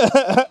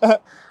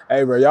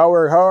 Hey, bro, y'all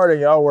work hard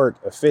and y'all work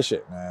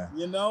efficient, man.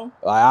 You know?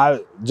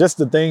 Like just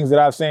the things that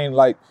I've seen,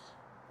 like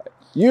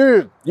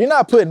you're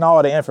not putting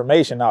all the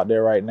information out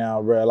there right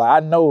now, bro.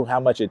 Like I know how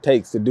much it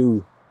takes to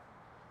do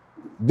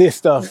this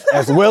stuff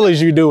as well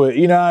as you do it.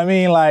 You know what I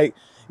mean? Like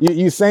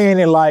you saying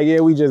it like, yeah,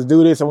 we just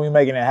do this and we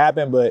making it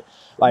happen, but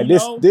like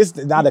this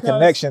is not a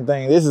connection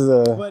thing. This is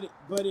a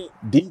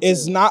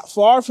it's not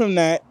far from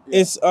that.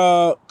 It's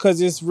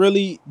because it's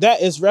really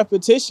that is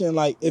repetition.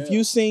 Like if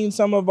you seen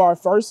some of our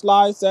first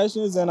live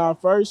sessions and our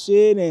first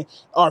shit and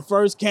our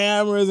first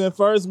cameras and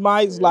first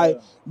mics,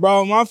 like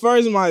bro, my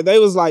first mic, they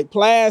was like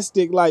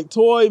plastic, like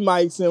toy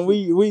mics, and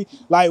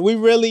we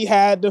really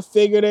had to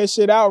figure that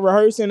shit out,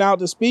 rehearsing out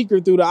the speaker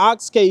through the aux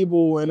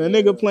cable, and a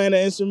nigga playing the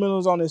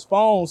instrumentals on his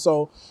phone.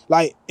 So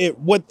like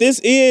what this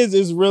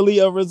is really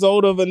a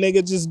result of a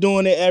nigga just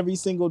doing it every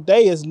single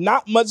day. It's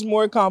not much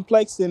more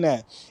complex than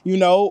that. You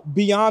know,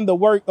 beyond the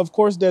work, of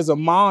course, there's a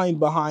mind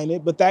behind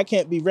it, but that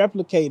can't be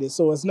replicated.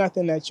 So it's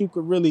nothing that you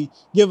could really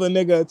give a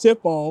nigga a tip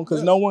on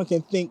because no one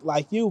can think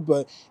like you.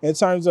 But in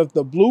terms of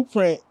the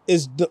blueprint,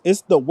 it's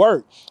the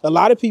work. A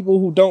lot of people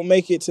who don't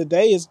make it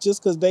today is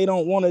just because they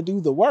don't want to do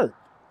the work.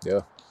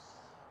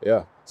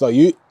 Yeah. So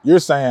you're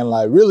saying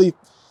like, really,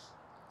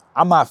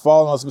 I'm not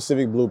following a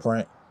specific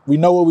blueprint. We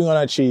know what we want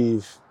to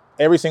achieve.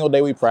 Every single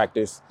day we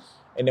practice,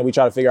 and then we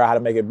try to figure out how to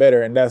make it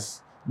better. And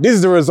this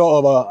is the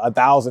result of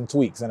 1,000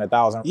 tweaks and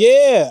 1,000.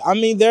 Yeah, I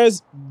mean,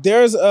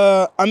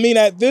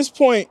 at this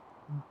point,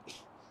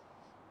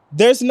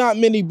 there's not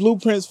many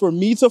blueprints for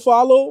me to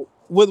follow.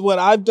 With what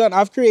I've done,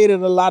 I've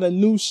created a lot of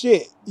new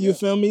shit. You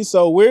feel me?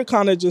 So we're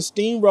kind of just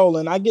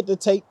steamrolling. I get to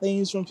take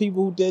things from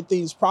people who did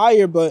things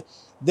prior, but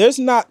there's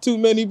not too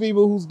many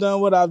people who's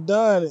done what I've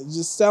done.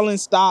 Just selling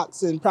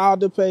stocks and proud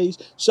to pay,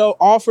 show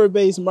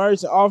offer-based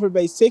merch and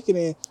offer-based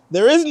ticketing.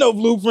 There is no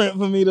blueprint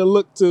for me to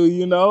look to,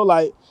 you know?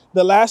 Like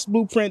the last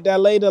blueprint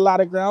that laid a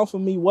lot of ground for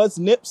me was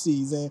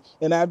Nipsey's.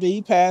 And after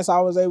he passed,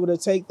 I was able to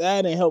take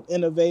that and help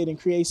innovate and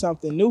create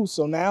something new.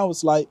 So now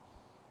it's like,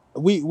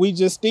 we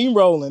just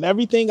steamrolling.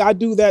 Everything I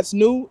do that's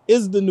new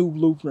is the new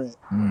blueprint.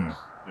 Yeah,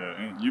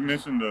 and you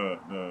mentioned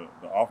the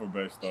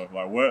offer-based stuff.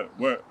 Like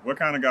what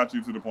kind of got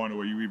you to the point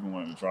where you even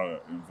wanted to try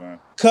that? You know what I'm saying?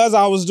 Cause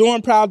I was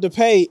doing Proud to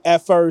Pay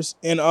at first,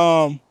 and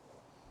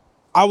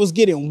I was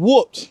getting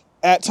whooped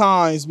at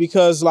times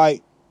because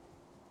like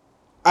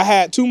I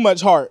had too much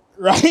heart.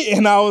 Right.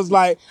 And I was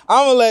like,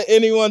 I'm gonna let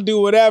anyone do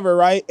whatever.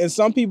 Right. And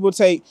some people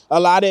take a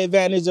lot of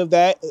advantage of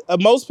that.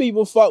 Most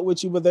people fuck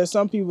with you, but there's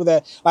some people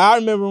that like, I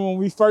remember when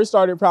we first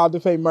started Proud to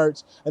Pay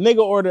merch, a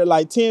nigga ordered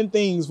like 10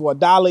 things for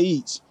 $1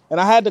 each.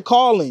 And I had to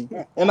call him.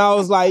 And I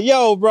was like,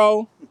 yo,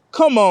 bro,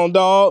 come on,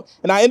 dog.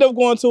 And I ended up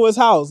going to his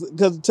house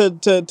because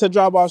to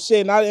drop off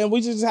shit. And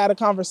we just had a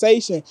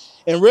conversation.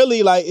 And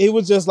really, like, it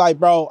was just like,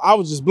 bro, I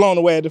was just blown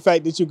away at the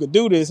fact that you could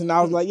do this. And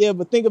I was like, yeah,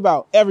 but think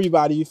about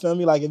everybody. You feel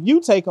me? Like, if you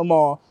take them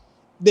all,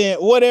 then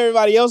what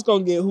everybody else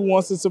gonna get who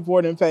wants to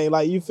support and pay?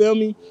 Like, you feel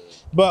me?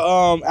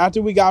 But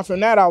after we got from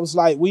that, I was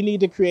like, we need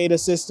to create a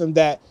system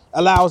that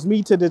allows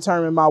me to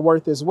determine my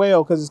worth as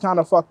well, because it's kind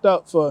of fucked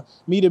up for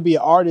me to be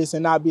an artist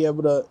and not be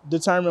able to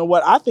determine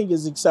what I think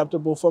is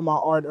acceptable for my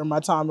art or my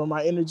time or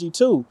my energy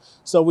too.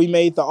 So we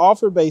made the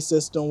offer-based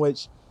system,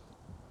 which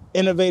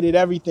innovated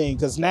everything,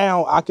 because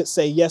now I could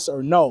say yes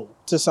or no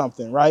to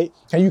something, right?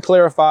 Can you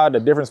clarify the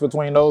difference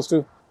between those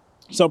two?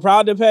 So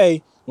Proud to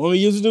Pay, when we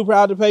used to do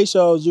Proud to Pay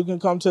shows, you can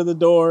come to the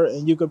door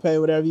and you can pay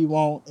whatever you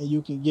want and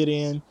you can get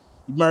in.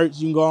 Merch,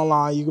 you can go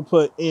online, you can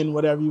put in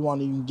whatever you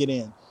want and you can get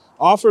in.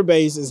 Offer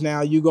base is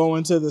now you go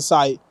into the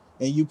site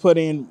and you put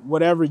in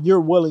whatever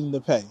you're willing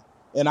to pay.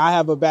 And I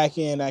have a back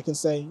end that can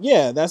say,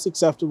 yeah, that's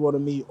acceptable to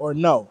me, or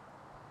no.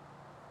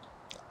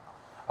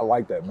 I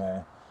like that,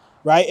 man.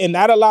 Right? And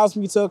that allows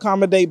me to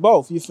accommodate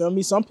both. You feel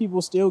me? Some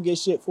people still get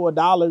shit for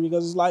 $1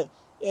 because it's like,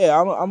 yeah,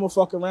 I'm gonna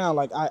fuck around.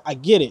 Like, I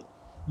get it.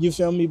 You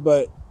feel me?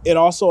 But it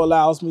also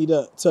allows me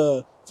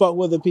to fuck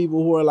with the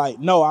people who are like,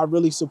 no, I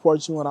really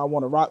support you and I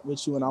want to rock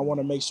with you and I want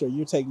to make sure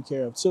you're taken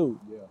care of too.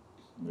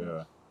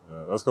 Yeah,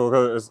 that's cool,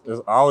 because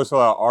I always feel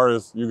like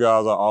artists, you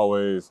guys are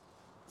always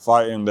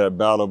fighting that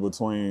battle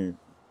between,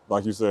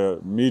 like you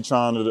said, me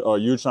trying to, or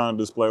you trying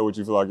to display what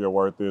you feel like your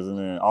worth is, and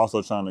then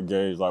also trying to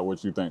gauge like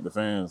what you think the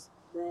fans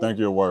think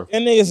you're worth.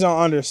 And niggas don't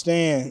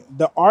understand,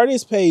 the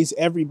artist pays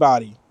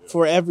everybody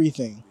for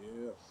everything,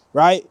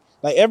 right?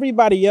 Like,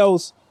 everybody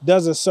else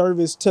does a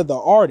service to the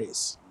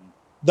artist.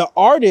 The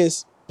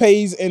artist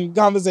pays and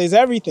compensates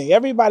everything.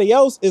 Everybody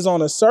else is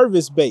on a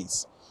service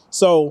base.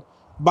 So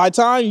by the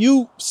time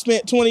you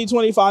spent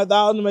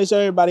 $20,000-$25,000 to make sure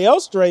everybody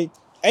else straight,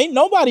 ain't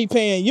nobody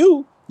paying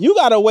you. You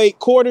gotta wait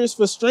quarters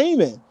for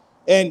streaming.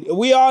 And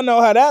we all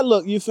know how that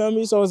look, you feel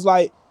me? So it's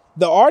like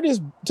the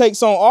artist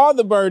takes on all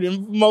the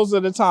burden most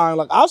of the time.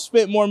 Like, I've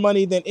spent more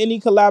money than any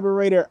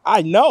collaborator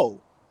I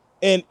know.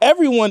 And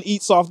everyone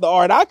eats off the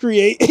art I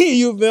create,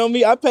 you feel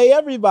me? I pay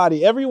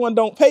everybody. Everyone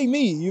don't pay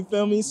me, you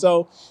feel me?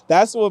 So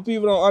that's what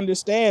people don't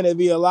understand. There'd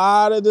be a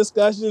lot of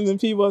discussions and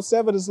people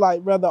upset, but it's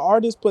like, bro, the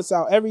artist puts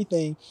out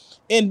everything.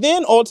 And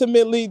then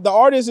ultimately, the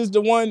artist is the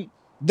one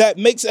that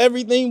makes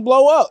everything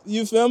blow up,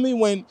 you feel me?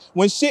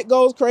 When shit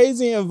goes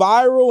crazy and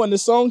viral and the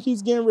song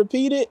keeps getting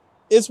repeated,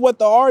 it's what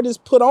the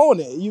artist put on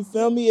it, you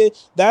feel me?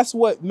 That's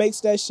what makes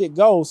that shit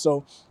go.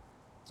 So,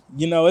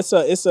 you know, it's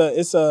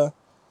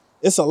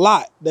a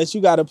lot that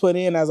you got to put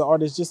in as an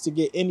artist just to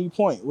get any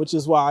point, which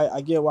is why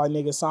I get why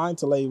niggas sign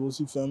to labels,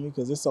 you feel me?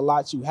 Because it's a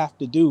lot you have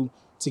to do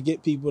to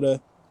get people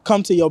to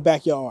come to your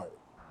backyard.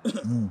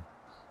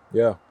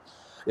 Yeah.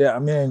 I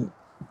mean,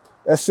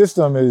 that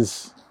system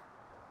is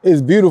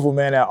beautiful,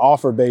 man, that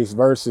offer-based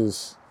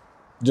versus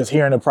just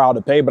hearing the Proud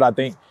to Pay. But I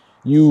think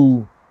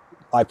you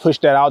like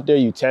pushed that out there,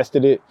 you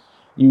tested it,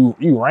 you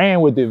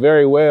ran with it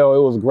very well.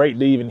 It was great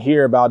to even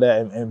hear about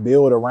that and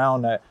build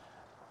around that.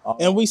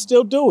 And we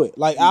still do it.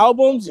 Like,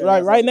 albums,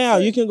 right now,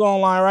 you can go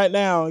online right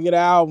now and get an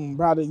album.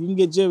 Probably you can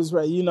get jibs,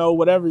 right? You know,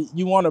 whatever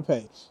you want to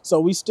pay. So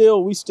we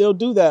still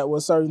do that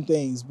with certain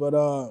things. But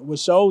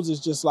with shows, it's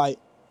just like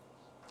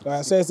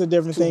I say, it's a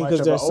different thing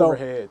because there's so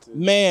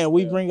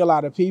we bring a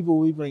lot of people.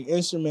 We bring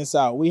instruments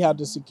out. We have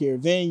to secure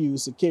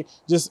venues,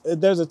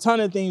 there's a ton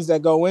of things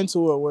that go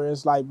into it where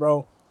it's like,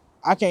 bro,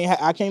 I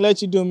can't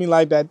let you do me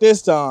like that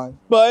this time.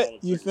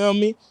 But you feel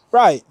me?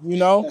 Right, you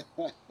know?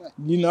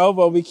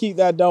 But we keep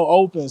that door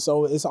open,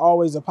 so it's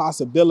always a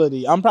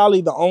possibility. I'm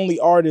probably the only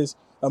artist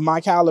of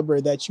my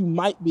caliber that you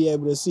might be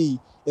able to see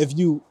if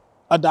you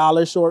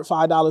 $1 short,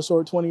 $5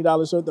 short,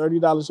 $20 short,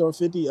 $30 short,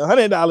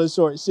 $50, $100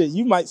 short. Shit,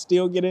 you might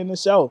still get in the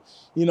show.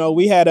 You know,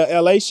 we had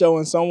a LA show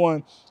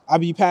and I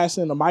be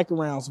passing the mic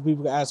around so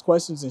people could ask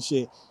questions and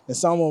shit. And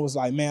someone was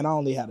like, man, I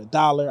only had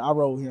 $1. I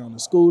rode here on a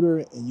scooter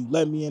and you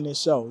let me in this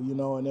show, you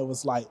know? And it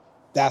was like,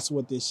 that's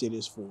what this shit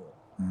is for.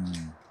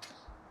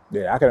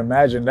 Yeah, I can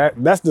imagine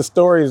that's the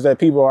stories that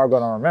people are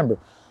going to remember.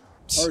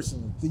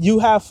 Personally. You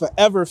have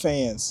forever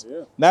fans.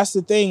 Yeah. That's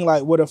the thing.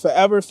 Like, with a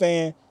forever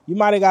fan, you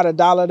might have got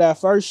 $1 that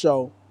first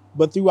show,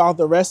 but throughout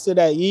the rest of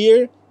that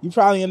year, you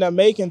probably end up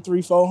making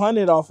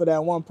 $300-$400 off of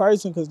that one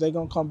person because they're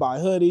going to come buy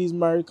hoodies,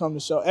 merch, come to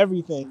show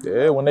everything.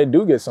 Yeah, when they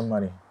do get some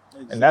money.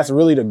 Exactly. And that's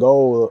really the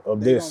goal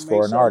of this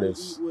for an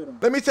artist.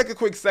 Let me take a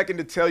quick second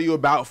to tell you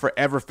about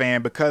Forever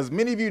Fan, because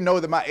many of you know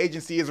that my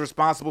agency is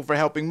responsible for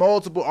helping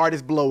multiple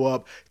artists blow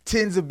up,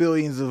 tens of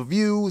billions of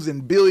views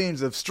and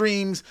billions of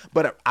streams.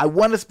 But I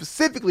want to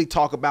specifically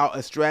talk about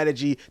a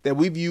strategy that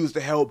we've used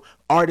to help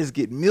artists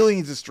get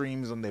millions of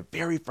streams on their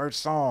very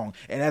first song.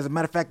 And as a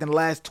matter of fact, in the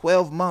last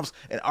 12 months,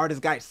 an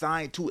artist got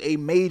signed to a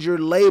major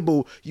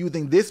label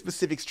using this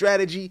specific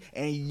strategy,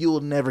 and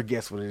you'll never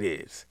guess what it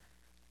is.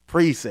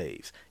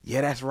 Pre-saves.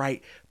 Yeah, that's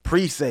right.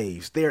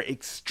 Pre-saves. They're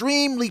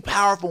extremely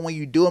powerful when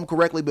you do them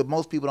correctly, but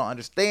most people don't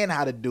understand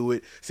how to do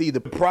it. See,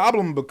 the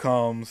problem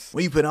becomes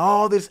when you put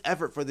all this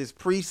effort for this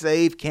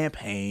pre-save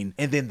campaign,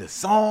 and then the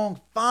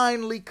song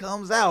finally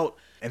comes out,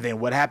 and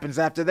then what happens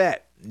after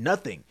that?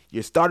 Nothing.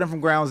 You're starting from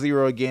ground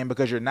zero again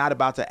because you're not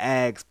about to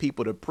ask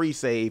people to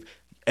pre-save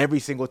every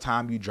single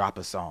time you drop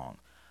a song.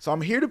 So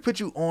I'm here to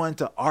put you on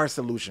to our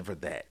solution for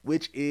that,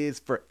 which is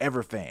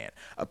Forever Fan,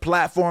 a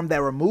platform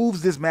that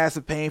removes this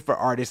massive pain for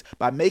artists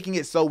by making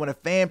it so when a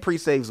fan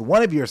pre-saves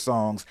one of your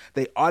songs,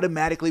 they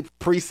automatically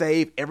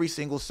pre-save every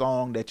single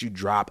song that you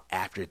drop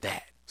after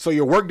that. So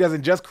your work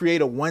doesn't just create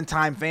a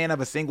one-time fan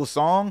of a single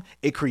song,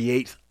 it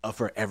creates a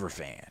forever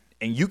fan.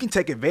 And you can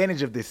take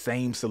advantage of this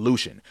same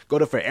solution. Go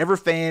to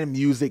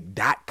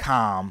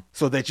foreverfanmusic.com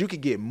so that you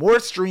can get more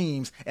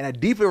streams and a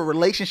deeper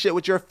relationship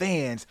with your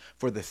fans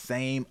for the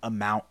same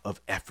amount of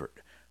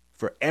effort.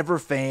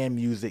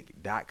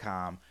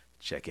 Foreverfanmusic.com.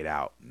 Check it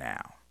out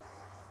now.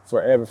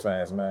 Forever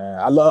fans, man.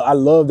 I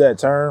love that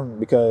term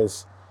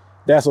because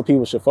that's what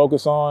people should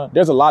focus on.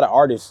 There's a lot of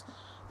artists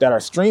that are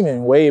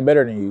streaming way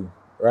better than you,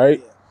 right?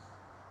 Yeah.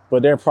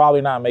 But they're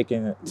probably not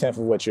making a tenth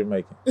of what you're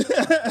making,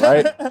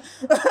 right?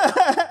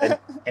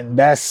 and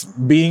that's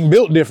being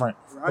built different,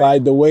 right?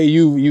 Like the way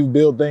you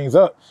build things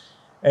up.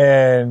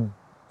 And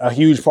a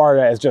huge part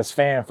of that is just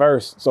fan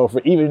first. So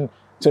for even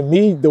to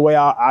me, the way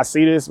I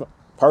see this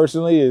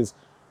personally is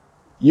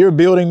you're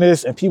building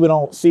this and people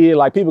don't see it.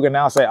 Like people can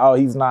now say, oh,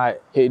 he's not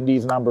hitting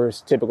these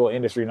numbers, typical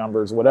industry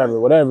numbers,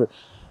 whatever.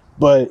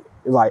 But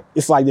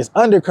it's like this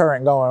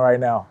undercurrent going right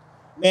now.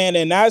 Man,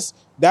 and that's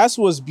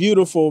what's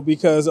beautiful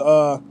because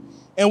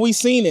and we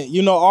seen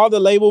it, all the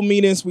label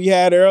meetings we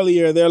had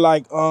earlier, they're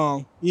like,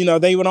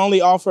 they would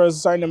only offer a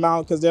certain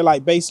amount because they're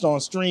like based on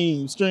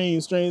streams.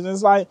 And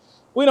it's like,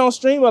 we don't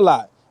stream a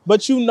lot,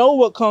 but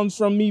what comes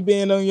from me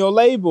being on your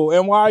label,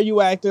 and why are you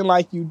acting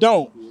like you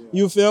don't? Yeah.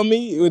 You feel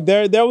me?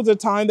 There was a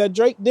time that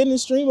Drake didn't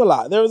stream a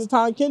lot. There was a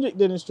time Kendrick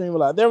didn't stream a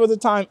lot. There was a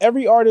time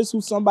every artist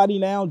who's somebody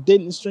now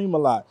didn't stream a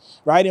lot,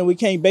 right? And we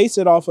can't base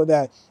it off of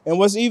that. And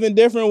what's even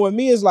different with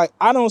me is like,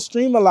 I don't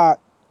stream a lot,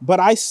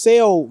 but I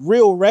sell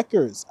real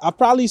records. I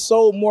probably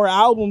sold more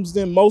albums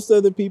than most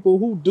of the people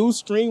who do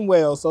stream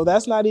well. So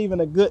that's not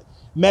even a good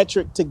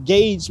metric to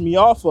gauge me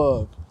off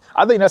of.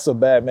 I think that's a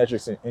bad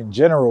metric in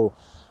general.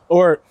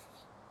 Or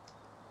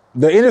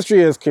the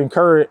industry has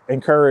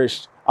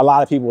encouraged a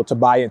lot of people to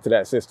buy into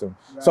that system.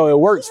 Right. So it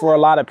works for a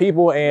lot of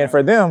people. And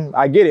for them,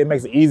 I get it. It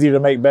makes it easier to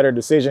make better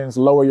decisions,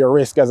 lower your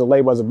risk as a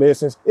label, as a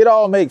business. It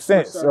all makes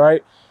sense,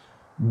 right?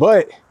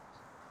 But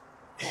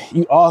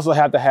you also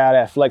have to have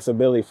that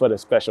flexibility for the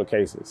special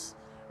cases,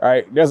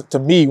 right? To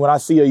me, when I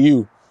see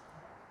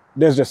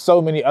there's just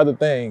so many other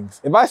things.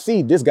 If I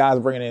see this guy's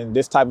bringing in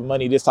this type of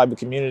money, this type of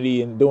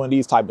community, and doing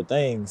these type of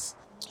things.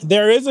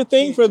 There is a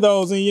thing for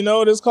those, and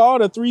it's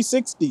called a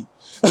 360.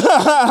 True,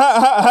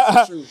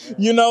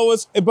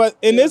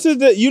 this is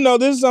this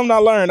is something I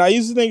learned. I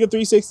used to think a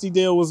 360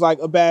 deal was like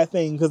a bad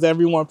thing because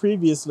everyone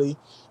previously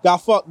got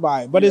fucked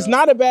by it. But it's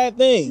not a bad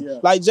thing. Yeah.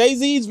 Like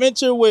Jay-Z's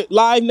venture with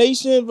Live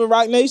Nation, for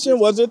Rock Nation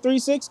was a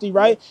 360,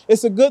 right? Yeah.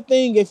 It's a good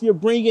thing if you're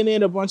bringing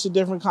in a bunch of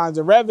different kinds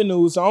of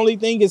revenues. The only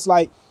thing is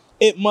like,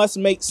 it must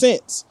make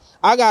sense.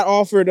 I got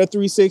offered a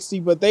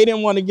 360, but they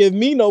didn't want to give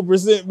me no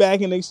percent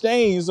back in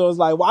exchange. So it's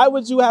like, why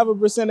would you have a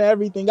percent of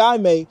everything I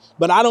make,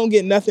 but I don't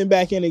get nothing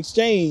back in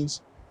exchange?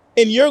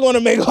 And you're going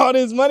to make all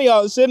this money.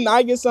 Shouldn't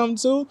I get something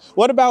too?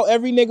 What about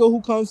every nigga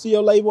who comes to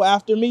your label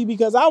after me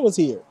because I was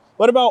here?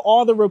 What about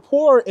all the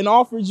rapport and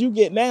offers you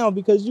get now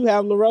because you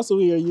have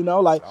LaRussell here?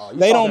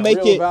 They don't make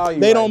it.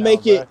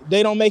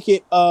 They don't make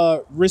it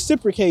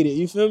reciprocated.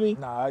 You feel me?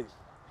 Nah,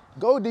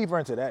 go deeper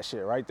into that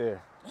shit right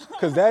there,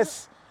 because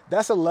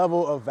that's a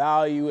level of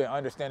value and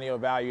understanding of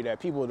value that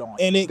people don't.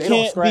 And it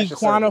can't be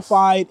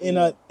quantified in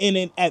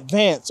an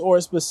advance or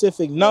a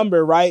specific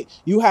number, right?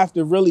 You have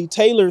to really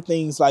tailor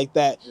things like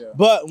that. Yeah.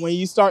 But when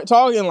you start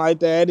talking like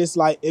that, it's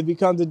like it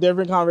becomes a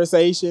different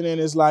conversation, and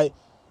it's like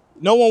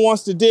no one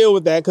wants to deal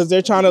with that because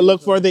they're trying to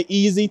look for the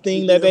easy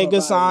thing that they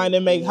could sign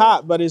and make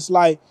hot. But it's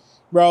like,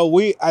 bro,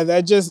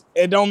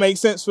 it don't make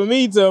sense for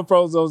me to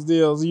approach those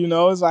deals.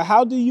 It's like,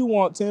 how do you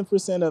want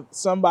 10% of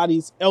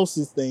somebody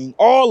else's thing,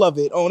 all of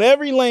it on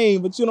every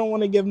lane, but you don't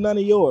want to give none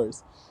of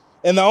yours?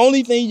 And the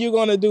only thing you're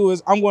going to do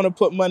is I'm going to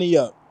put money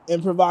up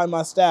and provide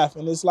my staff.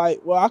 And it's like,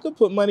 well, I could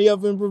put money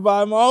up and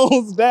provide my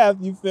own staff.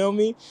 You feel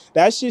me?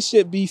 That shit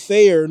should be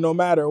fair no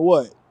matter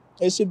what.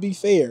 It should be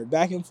fair,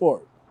 back and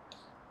forth.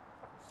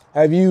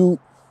 The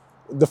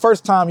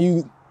first time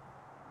you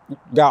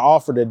got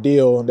offered a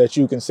deal that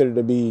you consider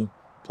to be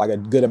like a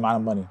good amount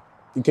of money,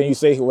 can you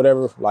say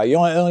whatever? Like, you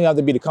don't have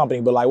to be the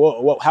company, but like,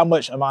 how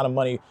much amount of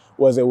money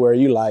was it where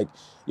you like,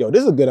 yo,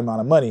 this is a good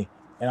amount of money,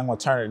 and I'm gonna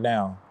turn it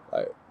down?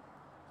 Like,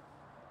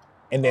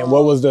 and then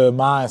what was the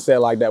mindset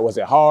like that? Was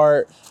it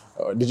hard,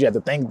 or did you have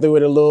to think through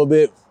it a little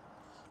bit?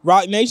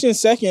 Rock Nation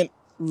second,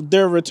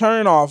 their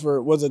return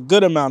offer was a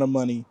good amount of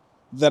money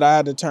that I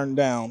had to turn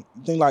down.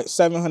 I think like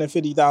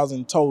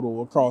 $750,000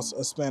 total across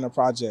a span of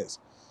projects.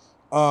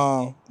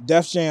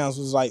 Def Jams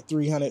was like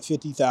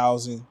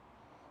 $350,000.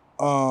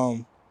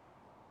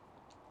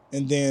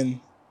 And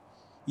then,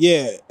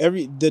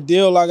 the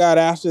deal I got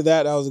after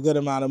that was a good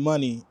amount of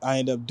money. I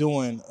ended up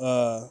doing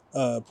a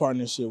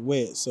partnership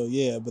with. So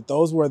yeah, but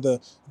those were I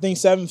think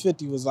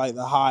 750 was like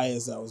the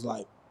highest. I was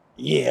like,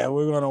 yeah,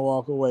 we're gonna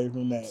walk away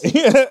from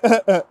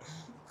that.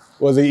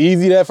 Was it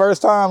easy that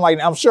first time? Like,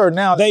 I'm sure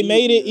now. They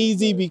made it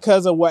easy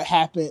because of what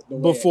happened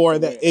before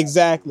that.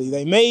 Exactly.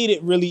 They made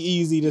it really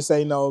easy to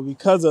say no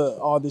because of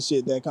all the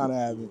shit that kind of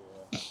happened.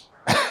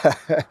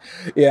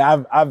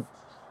 Yeah,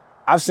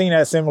 I've seen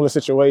that similar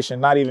situation,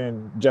 not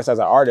even just as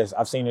an artist.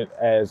 I've seen it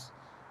as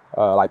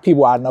like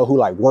people I know who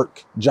like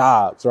work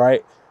jobs,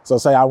 right? So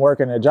say I'm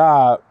working a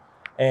job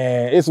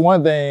and it's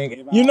one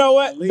thing. You know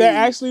what? There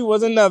actually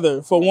was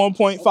another for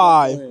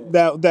 1.5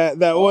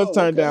 that was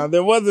turned down.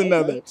 There was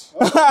another.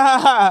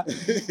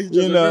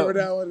 You know,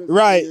 that one.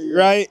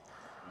 Right.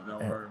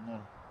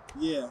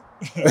 Yeah.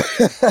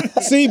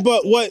 See,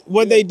 but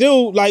what they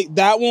do, like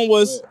that one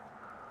was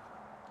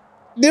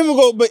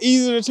difficult but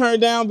easy to turn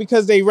down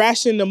because they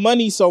ration the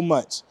money so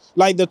much.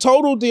 Like the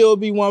total deal would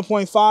be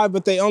 1.5,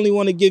 but they only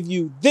want to give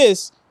you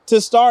this to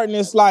start, and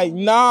it's like,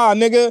 nah,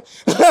 nigga.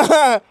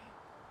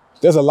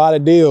 There's a lot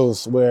of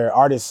deals where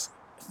artists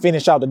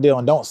finish out the deal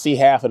and don't see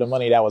half of the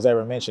money that was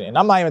ever mentioned. And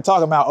I'm not even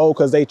talking about,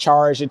 because they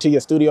charge it to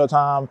your studio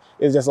time.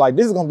 It's just like,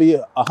 this is going to be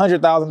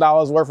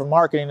 $100,000 worth of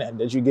marketing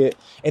that you get.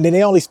 And then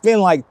they only spend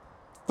like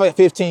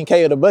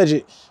 $15K of the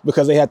budget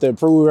because they have to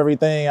approve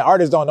everything.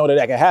 Artists don't know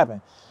that can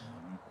happen.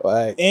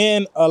 Like,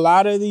 and a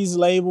lot of these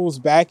labels'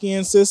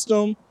 back-end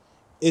system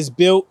is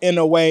built in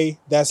a way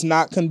that's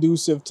not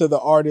conducive to the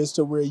artist,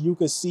 to where you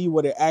could see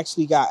what it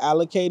actually got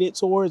allocated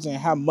towards and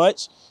how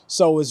much.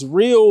 So it's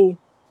real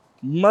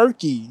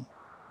murky.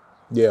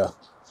 Yeah.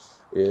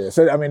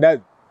 So, I mean,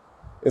 that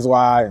is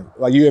why,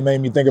 like, you had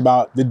made me think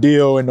about the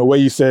deal and the way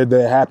you said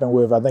that happened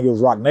with, I think it was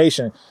Rock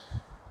Nation,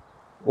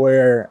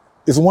 where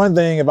it's one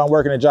thing if I'm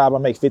working a job, I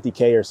make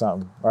 50K or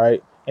something,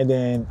 right? And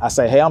then I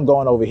say, hey, I'm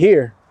going over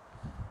here.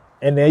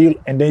 And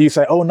then you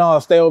say, oh no,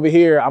 stay over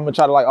here. I'm gonna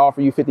try to like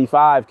offer you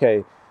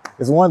 55K.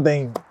 It's one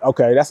thing,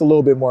 okay, that's a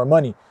little bit more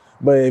money.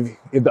 But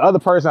if the other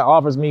person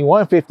offers me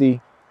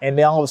 150 and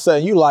then all of a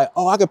sudden you like,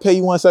 oh, I could pay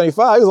you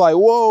 175. It's like,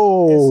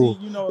 whoa.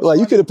 See, like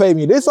you could have paid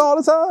me this all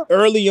the time?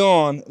 Early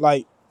on,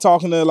 like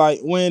talking to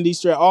like Wendy,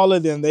 Strat, all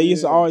of them, they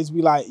used to always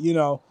be like,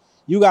 you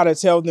gotta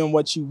tell them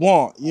what you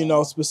want,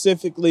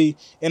 specifically.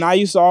 And I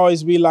used to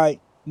always be like,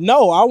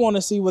 no, I want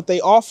to see what they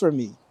offer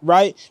me,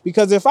 right?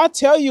 Because if I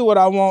tell you what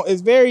I want,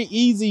 it's very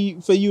easy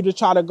for you to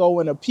try to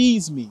go and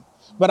appease me.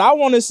 But I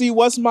want to see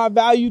what's my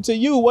value to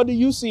you. What do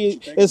you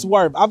see it's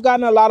worth? I've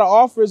gotten a lot of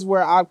offers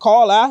where I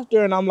call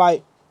after and I'm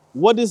like,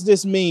 what does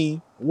this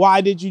mean?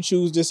 Why did you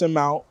choose this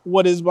amount?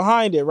 What is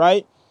behind it,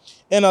 right?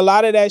 And a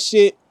lot of that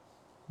shit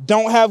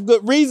don't have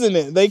good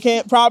reasoning. They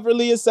can't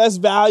properly assess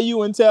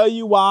value and tell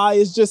you why.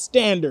 It's just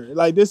standard.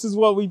 Like, this is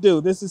what we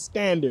do. This is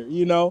standard,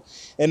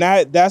 And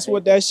that's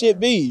what that shit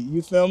be.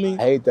 You feel me?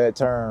 I hate that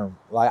term.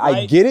 Like, right?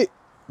 I get it,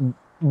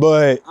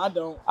 but I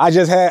don't. I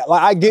just had,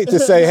 like, I get to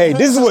say, hey,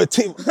 this is what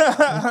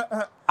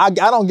I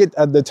don't get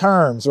the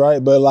terms,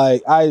 right? But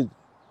like I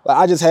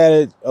just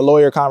had a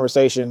lawyer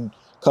conversation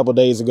a couple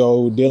days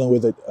ago dealing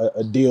with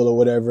a deal or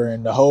whatever,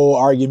 and the whole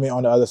argument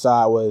on the other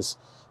side was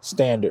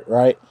standard,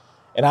 right?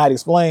 And I had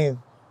explained,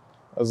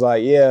 I was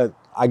like, yeah,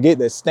 I get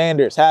that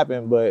standards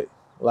happen, but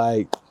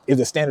like, if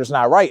the standard's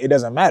not right, it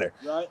doesn't matter.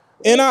 Right.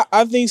 And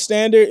I think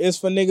standard is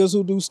for niggas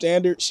who do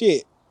standard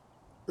shit,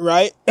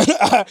 right?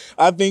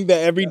 I think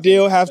that every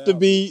deal has to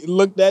be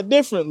looked at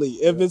differently.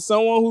 If it's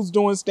someone who's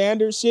doing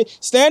standard shit,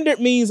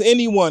 standard means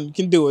anyone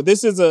can do it.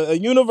 This is a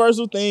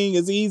universal thing.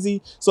 It's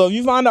easy. So if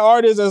you find an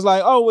artist that's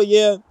like, oh, well,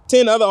 yeah,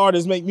 10 other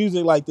artists make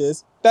music like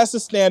this, that's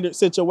a standard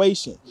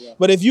situation. Yeah.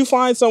 But if you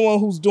find someone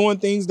who's doing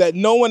things that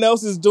no one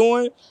else is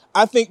doing,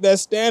 I think that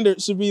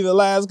standard should be the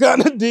last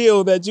kind of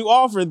deal that you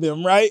offer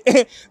them, right?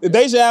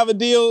 They should have a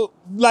deal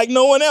like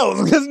no one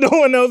else because no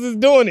one else is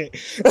doing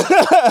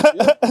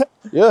it.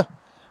 Yeah.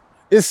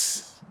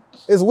 It's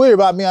weird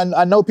about me.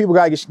 I know people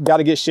got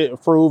to get shit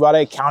approved by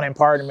their accounting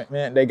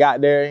department. They got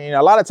there.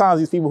 A lot of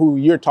times these people who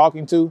you're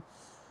talking to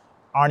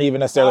aren't even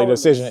necessarily the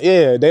decision.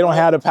 Yeah, they don't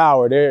have the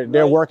power.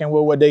 They're working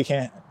with what they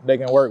can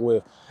work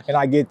with. And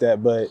I get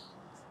that, but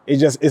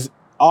it's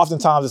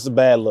oftentimes it's a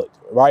bad look,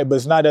 right? But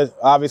it's not that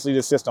obviously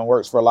the system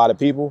works for a lot of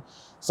people.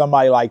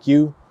 Somebody like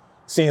you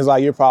seems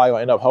like you're probably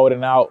gonna end up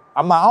holding out.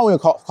 I don't even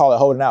call it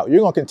holding out. You're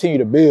gonna continue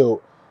to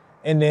build,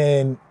 and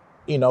then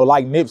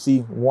like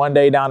Nipsey, one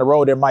day down the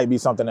road there might be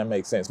something that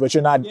makes sense. But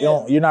you're not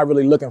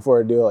really looking for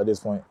a deal at this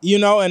point.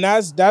 And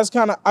that's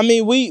kind of. I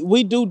mean,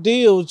 we do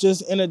deals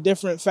just in a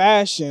different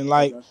fashion,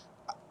 like. Okay.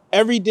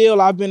 Every deal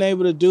I've been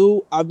able to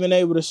do, I've been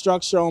able to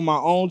structure on my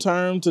own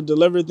terms to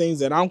deliver things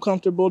that I'm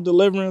comfortable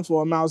delivering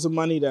for amounts of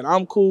money that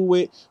I'm cool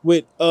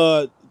with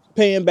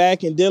paying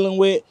back and dealing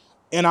with.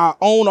 And I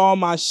own all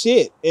my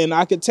shit, and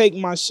I could take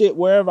my shit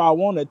wherever I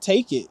want to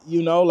take it.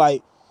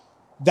 Like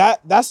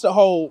that's the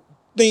whole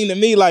thing to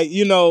me. Like,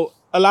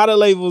 a lot of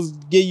labels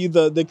give you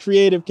the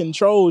creative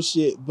control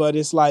shit, but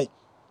it's like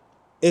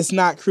it's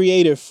not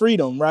creative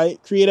freedom,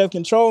 right? Creative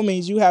control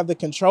means you have the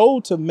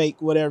control to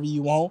make whatever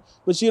you want,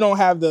 but you don't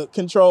have the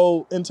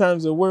control in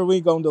terms of where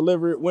we gonna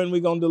deliver it, when we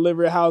gonna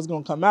deliver it, how it's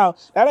gonna come out.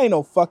 That ain't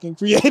no fucking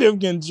creative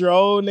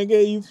control,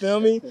 nigga. You feel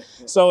me?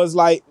 So it's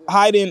like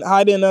hiding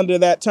under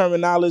that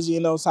terminology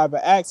and those type of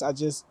acts.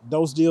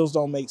 Those deals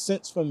don't make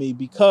sense for me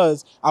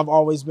because I've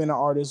always been an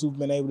artist who's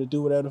been able to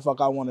do whatever the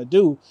fuck I want to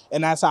do,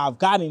 and that's how I've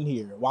gotten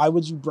here. Why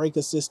would you break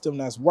a system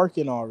that's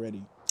working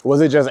already?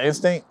 Was it just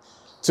instinct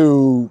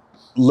to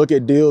look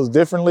at deals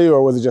differently,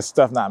 or was it just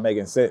stuff not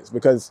making sense?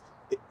 Because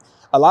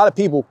a lot of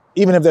people,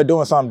 even if they're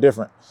doing something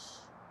different,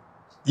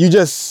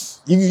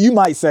 you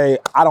might say,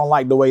 I don't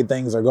like the way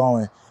things are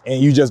going,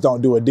 and you just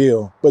don't do a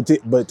deal. But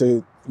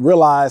to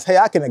realize, hey,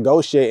 I can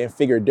negotiate and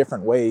figure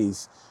different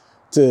ways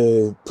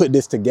to put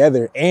this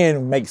together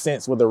and make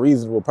sense with a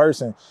reasonable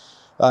person.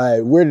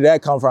 Where did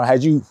that come from?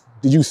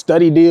 Did you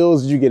study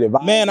deals? Did you get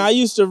advice? Man, I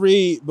used to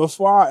read,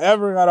 before I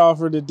ever got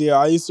offered a deal,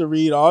 I used to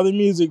read all the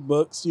music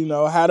books,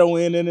 How to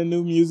Win in the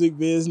New Music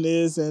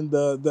Business, and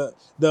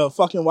the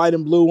fucking white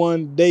and blue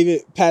one,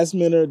 David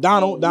Passmenter,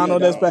 Donald.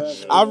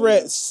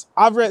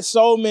 I've read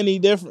so many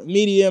different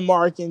Media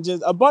Marketing,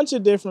 just a bunch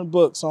of different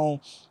books on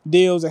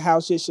deals and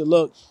how shit should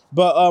look.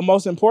 But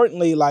most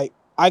importantly, like,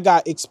 I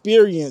got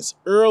experience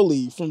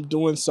early from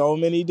doing so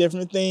many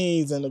different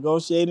things and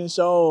negotiating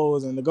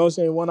shows and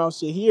negotiating one-off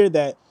shit here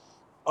that,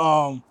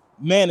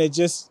 man, it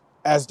just,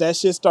 as that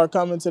shit start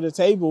coming to the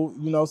table,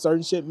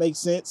 certain shit makes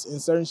sense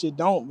and certain shit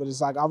don't. But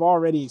it's like, I've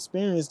already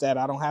experienced that.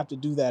 I don't have to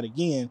do that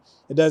again.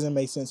 It doesn't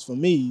make sense for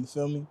me. You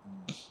feel me?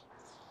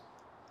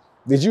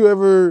 Did you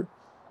ever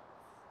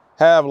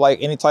have like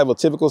any type of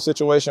typical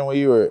situation when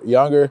you were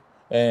younger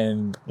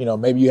and,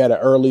 maybe you had an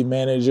early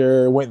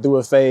manager, went through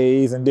a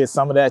phase and did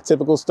some of that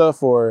typical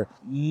stuff, or?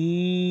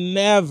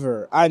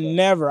 Never.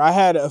 I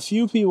had a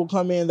few people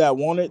come in that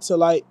wanted to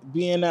like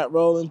be in that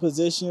role and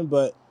position,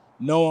 but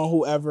no one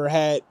who ever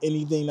had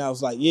anything that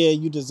was like, yeah,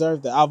 you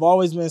deserve that. I've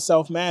always been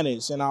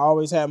self-managed, and I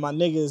always had my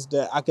niggas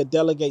that I could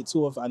delegate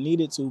to if I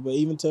needed to, but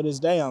even to this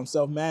day, I'm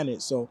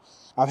self-managed. So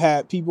I've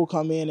had people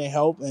come in and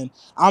help, and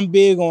I'm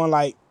big on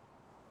like,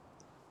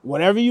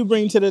 whatever you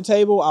bring to the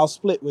table, I'll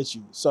split with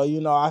you. So,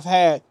 I've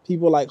had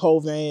people like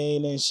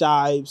Hovain and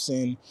Shipes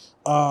and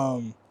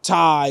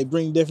Ty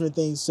bring different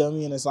things to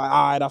me, and it's like,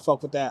 all right, I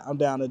fuck with that. I'm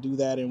down to do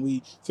that, and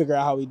we figure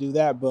out how we do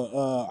that. But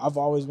I've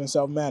always been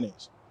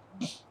self-managed.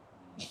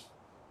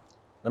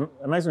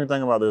 It makes me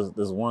think about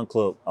this one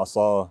clip I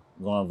saw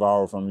going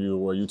viral from you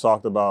where you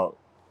talked about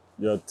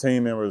your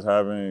team members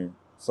having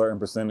certain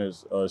percentage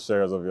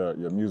shares of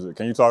your music.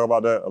 Can you talk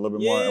about that a little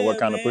bit more and what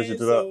kind of pushed you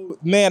to that?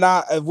 Man,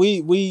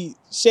 we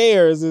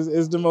shares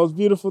is the most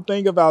beautiful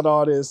thing about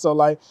all this. So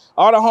like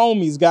all the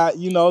homies got,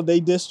 they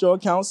distro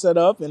account set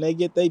up and they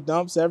get their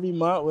dumps every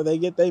month where they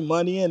get their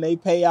money and they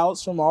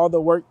payouts from all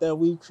the work that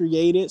we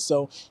created.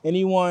 So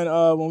anyone,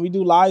 when we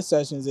do live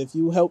sessions, if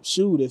you help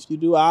shoot, if you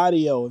do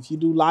audio, if you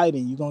do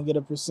lighting, you're going to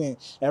get a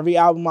 %. Every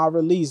album I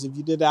release, if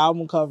you did the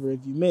album cover,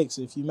 if you mix,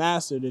 if you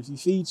mastered, if you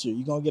feature,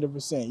 you're going to get a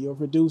 %. You're a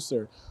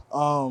producer.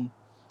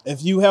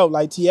 If you help,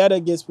 like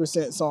Tieta gets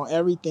 % on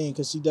everything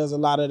because she does a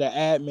lot of the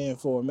admin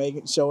for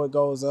making sure it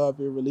goes up,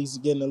 it releases,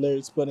 getting the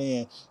lyrics put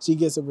in. She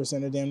gets a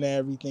 % of them to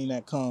everything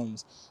that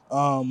comes.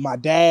 My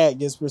dad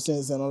gets %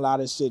 in a lot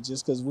of shit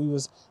just because we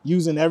was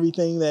using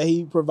everything that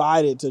he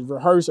provided to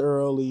rehearse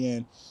early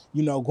and,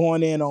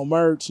 going in on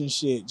merch and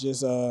shit.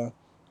 Just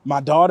my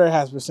daughter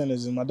has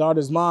percentages. My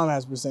daughter's mom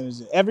has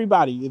percentages.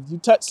 Everybody, if you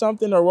touch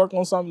something or work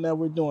on something that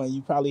we're doing,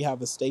 you probably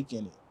have a stake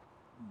in it.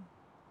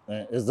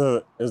 And is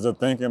the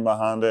thinking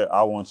behind that,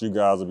 I want you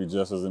guys to be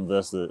just as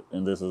invested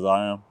in this as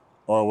I am?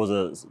 Or was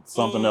it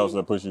something else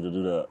that pushed you to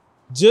do that?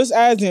 Just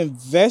as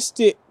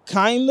invested,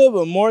 kind of,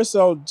 but more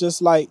so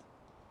just like,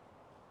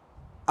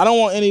 I don't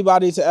want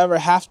anybody to ever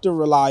have to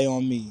rely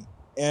on me.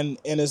 And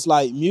it's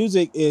like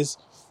music is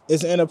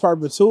in a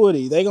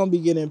perpetuity. They're going to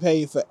be getting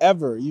paid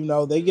forever.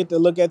 They get to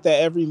look at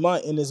that every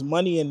month, and there's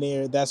money in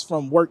there that's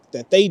from work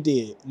that they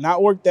did.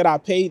 Not work that I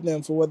paid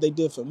them for what they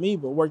did for me,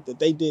 but work that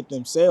they did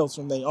themselves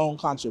from their own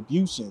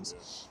contributions.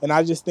 And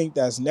I just think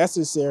that's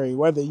necessary.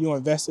 Whether you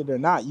invested or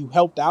not, you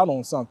helped out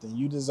on something.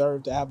 You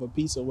deserve to have a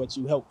piece of what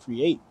you helped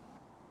create.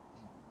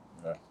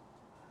 Yeah.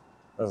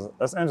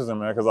 That's interesting,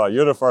 man, because like,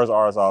 you're the first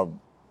artist I've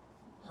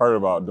heard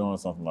about doing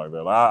something like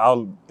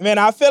that. Man,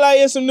 I feel like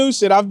it's some new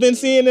shit. I've been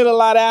seeing it a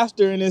lot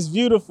after, and it's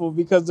beautiful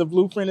because the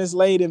blueprint is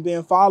laid and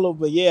being followed.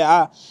 But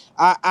yeah,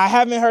 I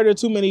haven't heard of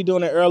too many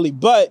doing it early.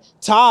 But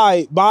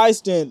Ty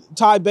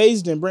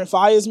Basden, Brent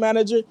Fire's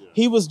manager,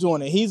 he was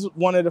doing it. He's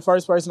one of the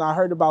first person I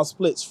heard about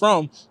splits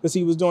from because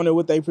he was doing it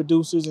with their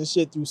producers and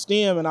shit through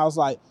STEM. And I was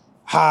like,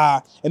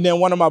 ha. And then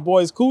one of my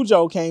boys,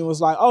 Cujo, came,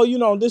 was like, oh,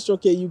 Distro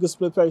Kid, you can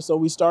split pay. So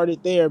we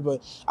started there.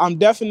 But I'm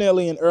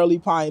definitely an early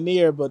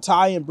pioneer. But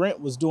Ty and Brent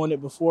was doing it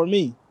before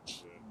me.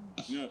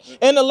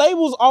 And the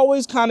labels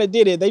always kind of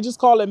did it. They just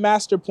call it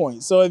master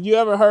point. So if you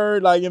ever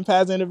heard, like in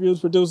past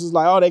interviews, producers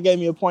like, oh, they gave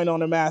me a point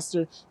on the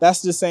master.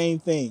 That's the same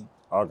thing.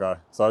 Okay.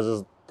 So it's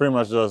just pretty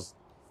much just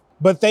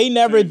But they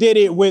never did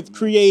it with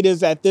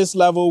creators at this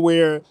level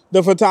where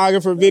the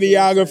photographer,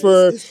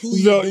 videographer, It's who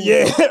you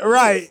doing.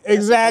 right,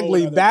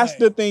 exactly. other That's thing.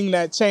 the thing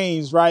that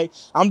changed, right?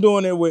 I'm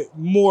doing it with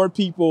more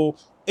people.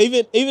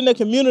 Even the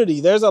community,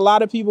 there's a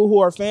lot of people who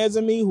are fans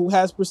of me who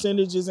has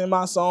percentages in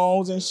my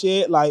songs and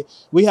shit. Like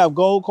we have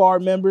gold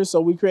card members, so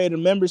we create a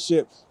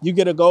membership. You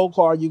get a gold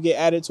card, you get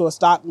added to a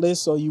stock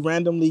list, so you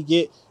randomly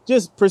get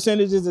just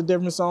percentages of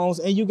different songs,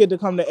 and you get to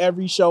come to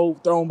every show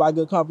thrown by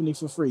Good Company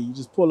for free. You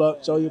just pull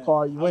up, show your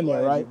card, you in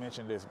there, right? You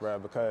mentioned this, bro,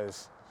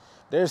 because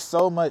there's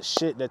so much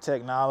shit that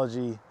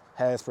technology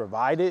has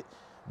provided,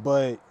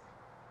 but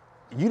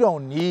you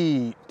don't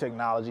need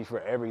technology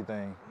for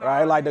everything,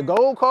 right? Like the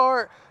gold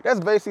card, that's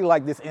basically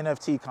like this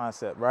NFT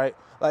concept, right?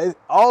 Like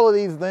all of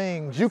these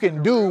things you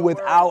can do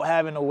without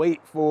having to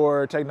wait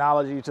for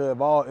technology to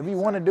evolve. If you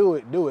want to do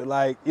it, do it.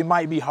 Like it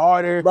might be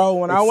harder. Bro,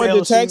 when I went to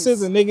Excel Texas,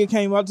 sheets. a nigga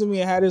came up to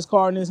me and had his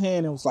card in his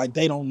hand and was like,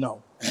 they don't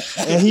know.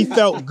 And he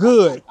felt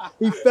good.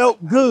 He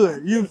felt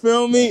good. You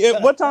feel me?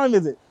 What time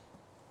is it?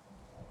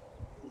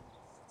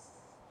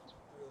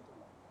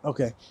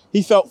 Okay.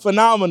 He felt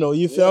phenomenal.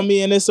 You feel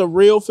me? And it's a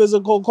real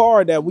physical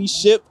card that we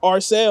ship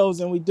ourselves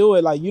and we do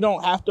it. Like you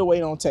don't have to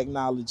wait on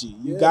technology.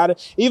 You gotta,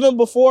 even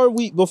before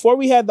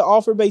we had the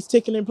offer-based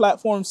ticketing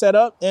platform set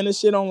up and the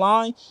shit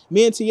online,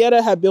 me and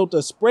Tieta had built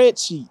a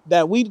spreadsheet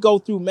that we'd go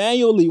through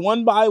manually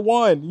one by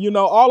one. You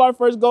know, all our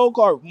first gold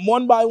card,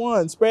 one by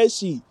one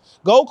spreadsheet.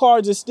 Gold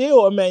cards is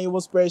still a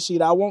manual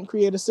spreadsheet. I won't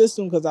create a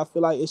system because I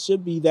feel like it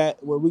should be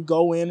that where we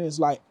go in and it's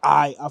like,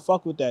 I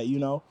fuck with that, you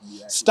know.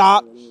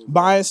 Stock,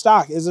 buying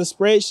stock is a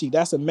spreadsheet.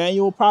 That's a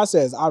manual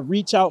process. I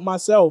reach out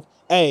myself.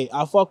 Hey,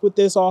 I fuck with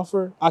this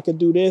offer. I can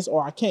do this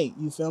or I can't.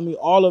 You feel me?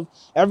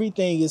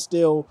 Everything is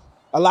still,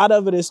 a lot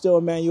of it is still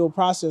a manual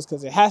process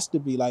because it has to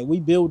be. Like we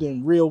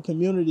building real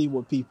community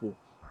with people.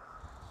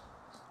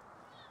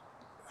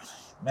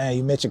 Man,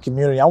 you mentioned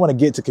community. I want to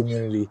get to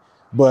community.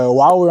 But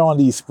while we're on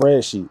these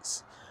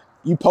spreadsheets,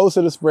 you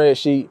posted a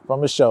spreadsheet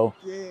from a show.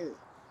 Yeah.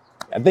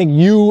 I think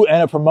you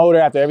and a promoter,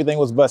 after everything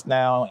was bust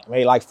down,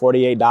 made like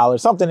 $48,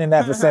 something in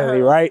that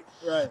vicinity, right?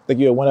 Right. I think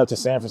you went up to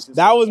San Francisco.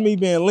 That was me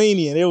being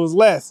lenient. It was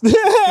less. We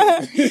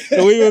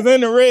was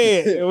in the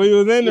red.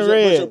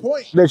 What's your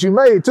point? That you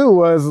made too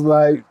was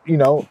like, you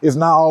know, it's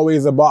not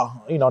always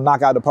about, you know,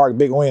 knock out the park,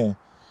 big win.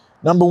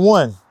 Number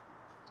one,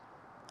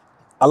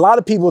 a lot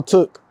of people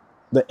took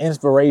the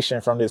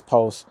inspiration from this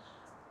post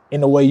in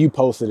the way you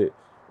posted it,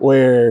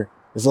 where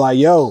it's like,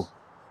 yo,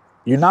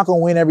 you're not gonna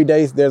win every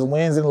day. There's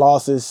wins and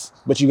losses,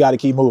 but you got to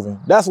keep moving.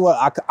 That's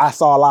what I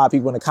saw a lot of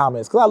people in the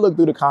comments, because I look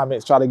through the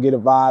comments, try to get a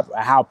vibe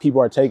of how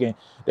people are taking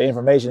the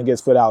information that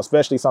gets put out,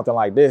 especially something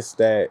like this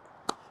that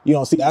you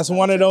don't see. That's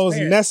one of those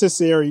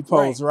necessary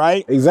posts,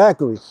 right?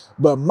 Exactly.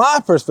 But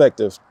my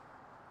perspective,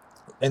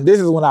 and this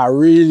is when I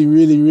really,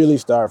 really, really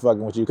start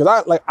fucking with you,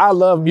 because I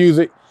love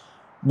music,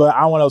 but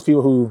I'm one of those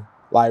people who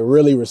like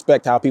really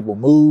respect how people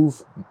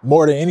move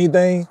more than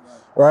anything,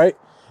 right?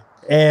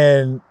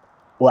 And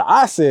what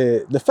I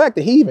said, the fact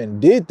that he even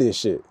did this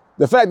shit,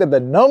 the fact that the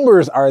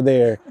numbers are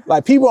there,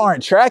 like people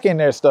aren't tracking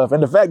their stuff,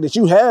 and the fact that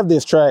you have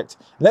this tracked,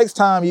 next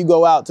time you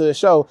go out to a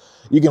show,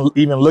 you can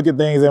even look at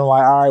things and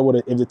like, all right, well,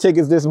 if the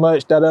ticket's this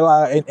much,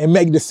 and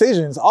make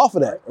decisions off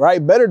of that,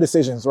 right? Better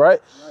decisions,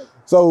 right?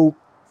 So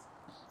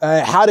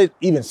how did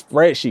even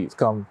spreadsheets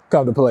come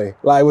to play?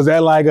 Like, was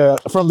that like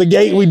from the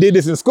gate we did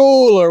this in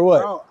school or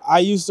what? Bro, I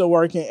used to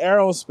work in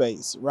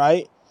aerospace,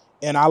 right?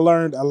 And I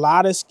learned a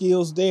lot of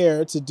skills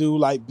there to do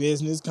like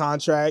business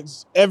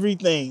contracts,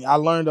 everything. I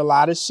learned a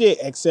lot of shit.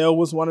 Excel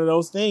was one of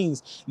those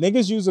things.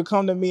 Niggas used to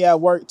come to me at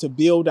work to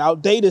build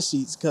out data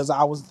sheets because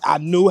I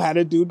knew how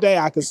to do data.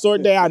 I could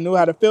sort data. I knew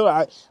how to fill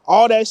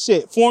all that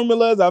shit.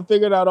 Formulas, I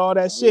figured out all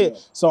that shit. Yeah.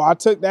 So I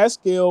took that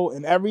skill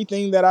and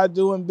everything that I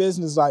do in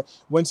business. Like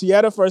when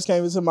Tieta first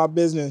came into my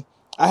business,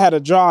 I had a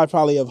drive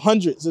probably of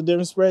hundreds of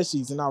different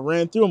spreadsheets, and I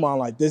ran through them. I'm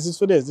like, this is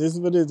for this, this is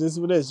for this, this is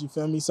for this. You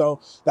feel me? So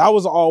that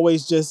was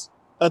always just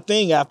a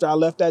thing. After I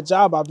left that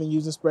job, I've been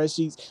using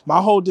spreadsheets.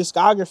 My whole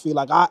discography,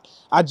 like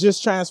I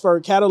just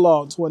transferred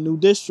catalog to a new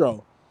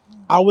distro.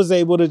 I was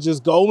able to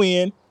just go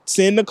in,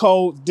 send the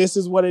code, this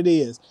is what it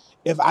is.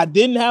 If I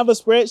didn't have a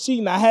spreadsheet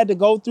and I had to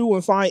go through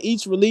and find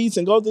each release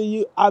and go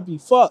through I'd be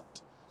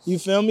fucked. You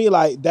feel me?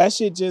 Like that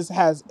shit just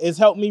it's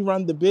helped me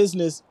run the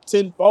business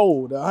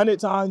tenfold, 100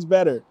 times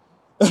better.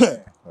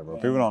 Bro,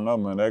 people don't know,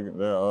 man.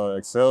 Their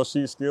Excel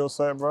sheet skill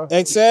set, bro.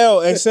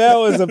 Excel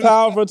is a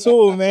powerful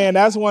tool, man.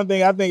 That's one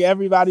thing I think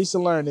everybody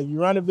should learn. If you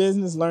run a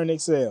business, learn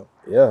Excel.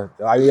 Yeah,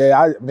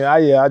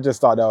 I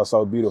just thought that was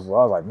so beautiful.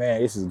 I was like,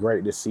 man, this is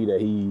great to see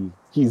that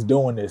he's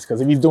doing this,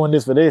 because if he's doing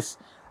this for this,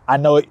 I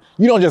know it.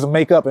 You don't just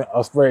make up a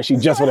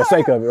spreadsheet just for the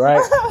sake of it,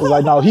 right? It's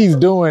like, no, he's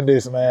doing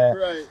this, man.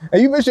 Right.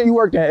 And you mentioned you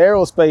worked in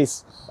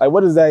aerospace. Like,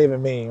 what does that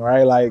even mean,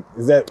 right? Like,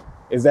 is that?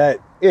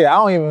 Yeah, I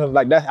don't even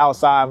like that's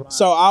outside.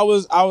 So I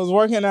was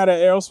working at an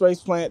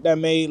aerospace plant that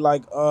made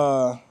like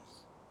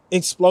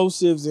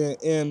explosives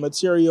and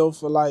material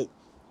for like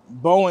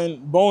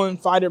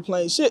Boeing fighter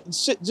planes, shit,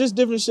 just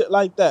different shit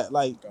like that.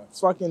 Like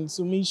fucking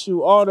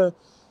Sumishu,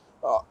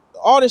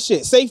 all the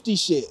shit, safety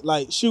shit,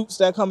 like chutes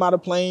that come out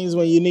of planes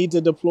when you need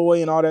to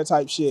deploy and all that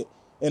type shit.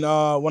 And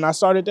when I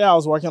started there, I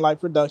was working like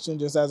production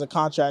just as a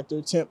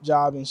contractor, temp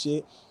job and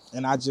shit.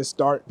 And I just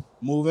start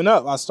moving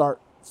up. I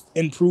start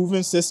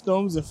improving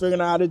systems and figuring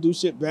out how to do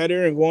shit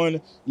better and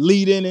going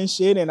leading and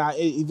shit. And I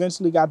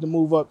eventually got to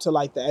move up to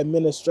like the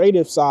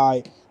administrative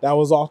side that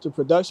was off the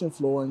production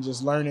floor and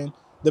just learning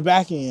the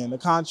back end, the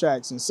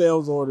contracts and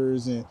sales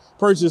orders and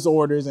purchase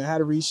orders and how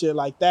to read shit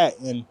like that.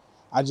 And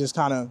I just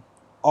kind of,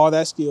 all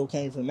that skill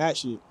came from that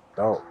shit.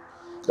 Dope,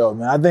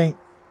 man. I think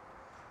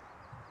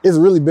it's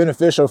really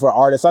beneficial for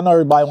artists. I know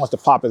everybody wants to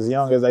pop as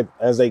young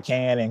as they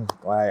can and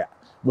like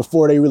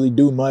before they really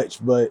do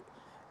much, but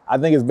I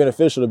think it's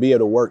beneficial to be able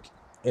to work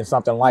in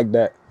something like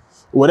that,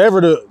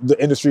 whatever the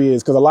industry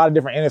is, because a lot of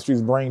different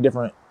industries bring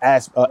different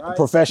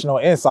professional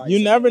insights.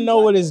 You never know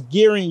what it's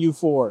gearing you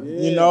for.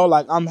 Yeah. You know,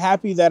 like I'm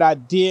happy that I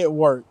did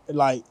work,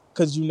 like,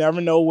 because you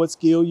never know what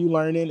skill you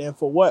learning and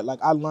for what. Like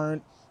I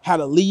learned how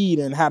to lead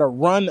and how to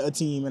run a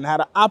team and how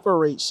to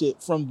operate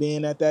shit from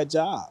being at that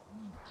job.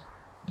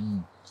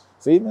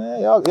 See,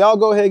 man, y'all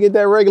go ahead and get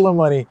that regular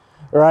money,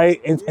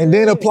 right? And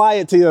then apply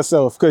it to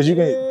yourself, because you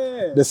can.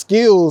 The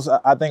skills,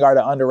 I think, are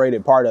the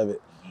underrated part of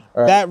it.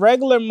 Right? That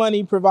regular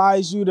money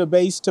provides you the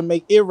base to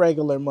make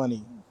irregular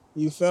money.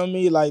 You feel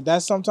me? Like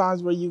that's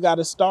sometimes where you got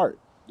to start.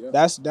 Yeah.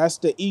 That's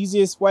the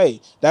easiest way.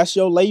 That's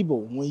your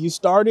label. When you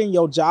starting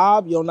your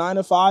job, your 9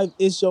 to 5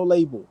 is your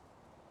label.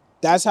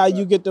 That's how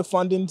you get the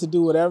funding to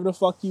do whatever the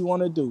fuck you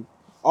want to do.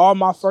 All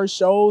my first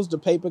shows, the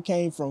paper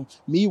came from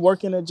me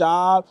working a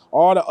job,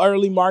 all the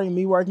early marketing,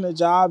 me working a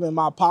job, and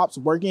my pops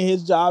working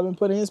his job and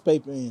putting his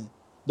paper in.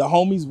 The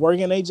homies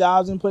working their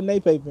jobs and putting their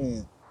paper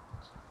in.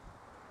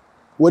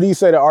 What do you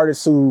say to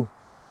artists who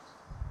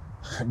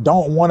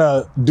don't want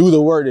to do the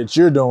work that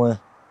you're doing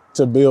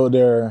to build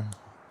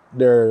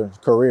their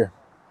career?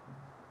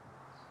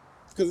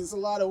 Because it's a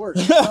lot of work.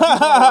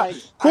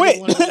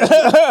 Quit.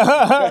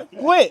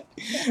 Quit.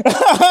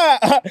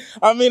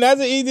 I mean,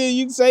 that's easy.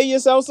 You can say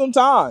yourself some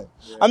time.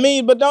 Yeah. I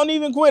mean, but don't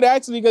even quit,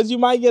 actually, because you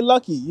might get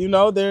lucky. You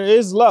know, there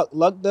is luck.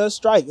 Luck does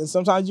strike. And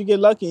sometimes you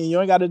get lucky and you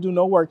ain't got to do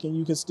no work and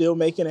you can still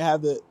make it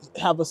and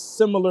have a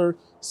similar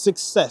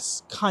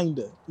success, kind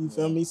of. You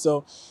feel me?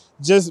 So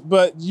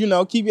but, you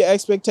know, keep your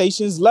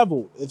expectations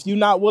level. If you're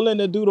not willing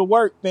to do the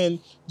work,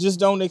 then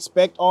just don't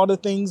expect all the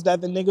things that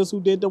the niggas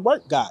who did the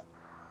work got.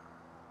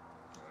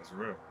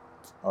 Real.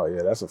 Oh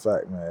yeah, that's a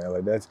fact, man.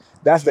 Like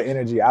that's the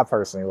energy I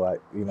personally like.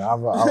 You know,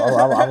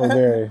 I'm a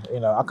very, you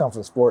know, I come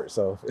from sports,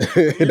 so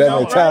that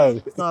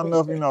mentality. It's not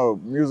enough, you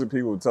know, music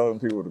people telling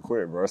people to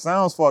quit, bro. It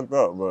sounds fucked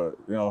up, but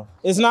you know,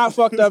 it's not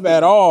fucked up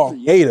at all.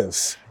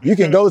 Creatives, you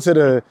can go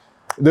to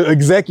the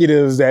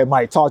executives that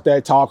might talk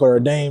that talk or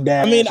name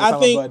that. I mean,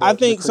 I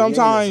think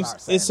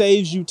sometimes it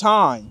saves you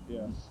time.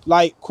 Yeah.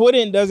 Like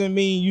quitting doesn't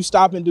mean you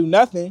stop and do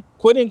nothing.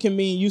 Quitting can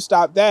mean you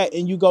stop that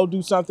and you go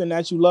do something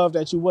that you love,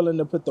 that you're willing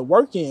to put the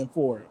work in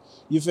for it.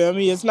 You feel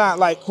me? It's not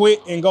like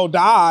quit and go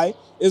die.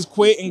 It's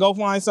quit and go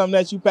find something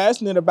that you're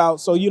passionate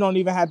about so you don't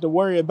even have to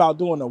worry about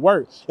doing the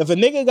work. If a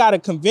nigga got to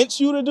convince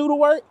you to do the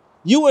work,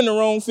 you in the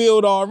wrong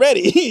field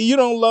already. You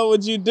don't love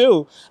what you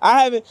do.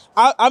 I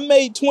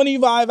made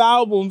 25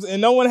 albums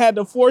and no one had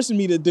to force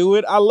me to do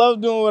it. I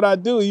love doing what I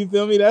do. You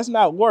feel me? That's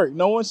not work.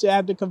 No one should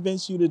have to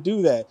convince you to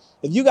do that.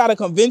 If you got to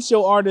convince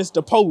your artist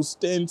to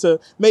post and to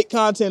make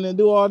content and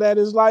do all that,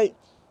 it's like,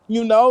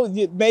 you know,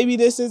 maybe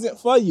this isn't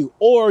for you.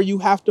 Or you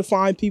have to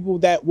find people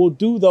that will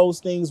do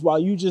those things while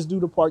you just do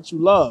the parts you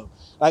love.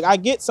 Like I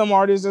get some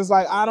artists that's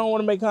like, I don't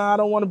want to make content, I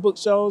don't want to book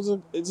shows.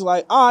 It's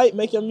like, all right,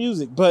 make your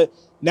music. But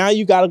now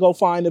you got to go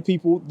find the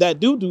people that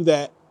do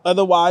that.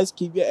 Otherwise,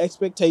 keep your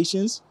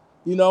expectations,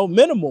 you know,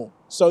 minimal.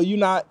 So you're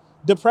not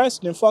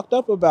depressed and fucked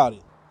up about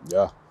it.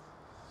 Yeah.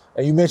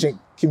 And you mentioned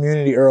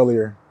community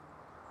earlier.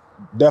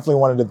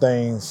 Definitely one of the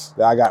things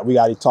that we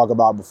got to talk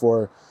about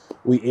before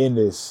we end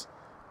this.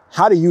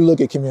 How do you look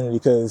at community?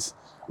 Because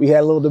we had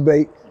a little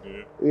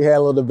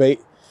debate.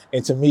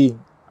 And to me,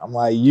 I'm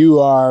like, you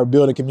are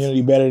building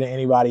community better than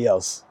anybody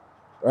else,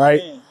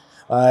 right?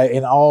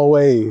 In all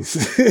ways.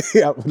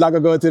 I'm not going to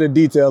go into the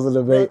details of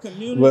the debate,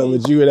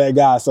 but you were that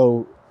guy.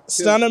 So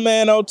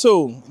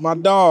Stunnerman02, my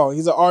dog,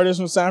 he's an artist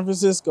from San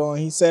Francisco,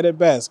 and he said it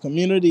best.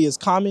 Community is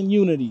common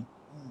unity.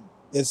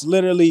 It's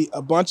literally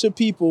a bunch of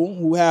people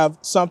who have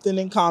something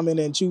in common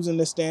and choosing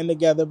to stand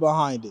together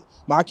behind it.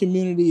 My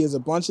community is a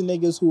bunch of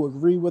niggas who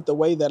agree with the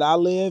way that I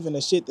live and the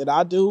shit that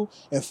I do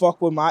and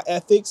fuck with my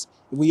ethics.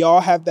 We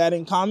all have that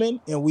in common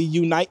and we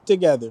unite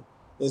together.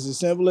 It's as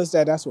simple as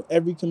that. That's what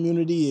every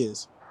community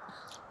is.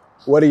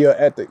 What are your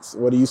ethics?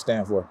 What do you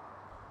stand for?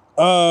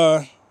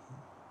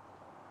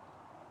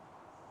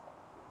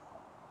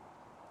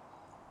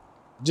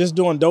 Just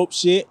doing dope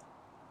shit.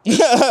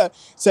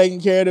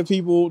 Taking care of the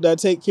people that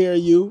take care of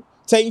you.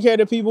 Taking care of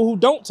the people who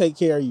don't take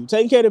care of you.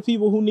 Taking care of the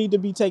people who need to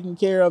be taken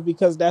care of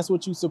because that's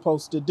what you're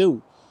supposed to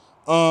do.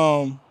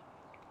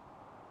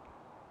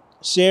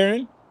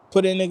 Sharing,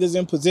 putting niggas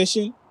in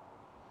position.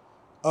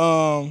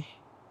 Doing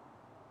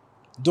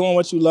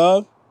what you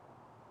love.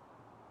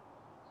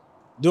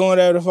 Doing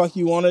whatever the fuck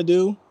you want to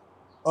do.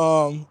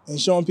 and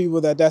showing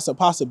people that that's a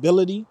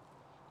possibility.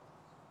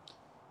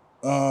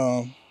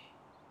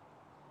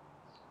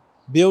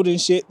 Building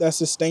shit that's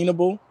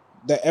sustainable,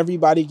 that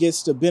everybody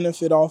gets to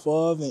benefit off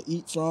of and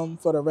eat from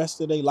for the rest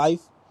of their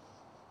life.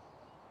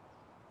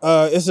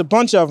 It's a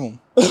bunch of them.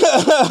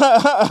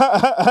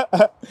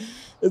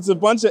 It's a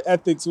bunch of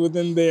ethics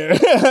within there.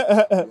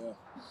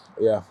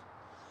 Yeah.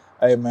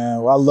 Hey,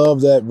 man, well, I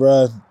love that,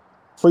 bruh.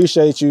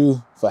 Appreciate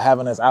you for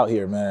having us out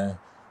here, man.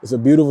 It's a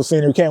beautiful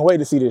scenery. Can't wait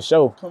to see this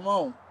show. Come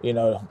on. You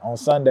know, on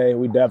Sunday,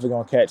 we definitely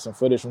going to catch some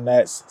footage from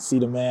that, see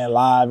the man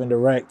live and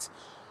direct.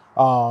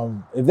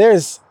 If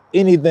there's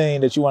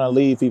anything that you want to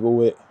leave people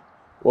with,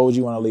 what would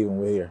you want to leave them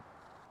with here?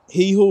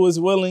 He who is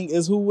willing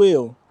is who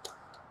will.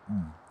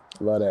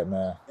 Love that,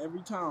 man.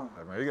 Every time.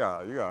 Hey, man, you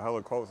got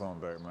hella quotes on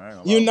deck, man. I ain't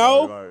gonna You lie,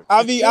 know, man.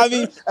 I be.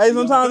 Hey,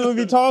 sometimes we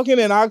be talking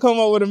and I come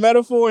up with a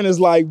metaphor and it's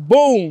like,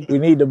 boom. We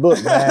need the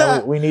book,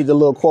 man. we need the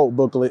little quote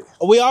booklet.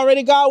 We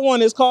already got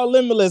one. It's called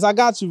Limitless. I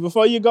got you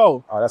before you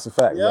go. Oh, that's a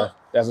fact, Yeah. bro.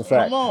 That's a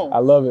fact. Come on. I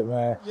love it,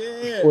 man.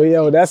 Yeah. Well,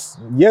 yo, that's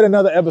yet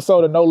another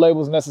episode of No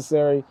Labels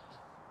Necessary.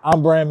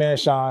 I'm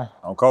Brandman Sean,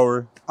 I'm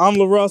Corey. I'm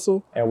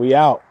LaRussell. and we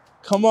out.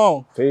 Come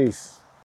on. Peace.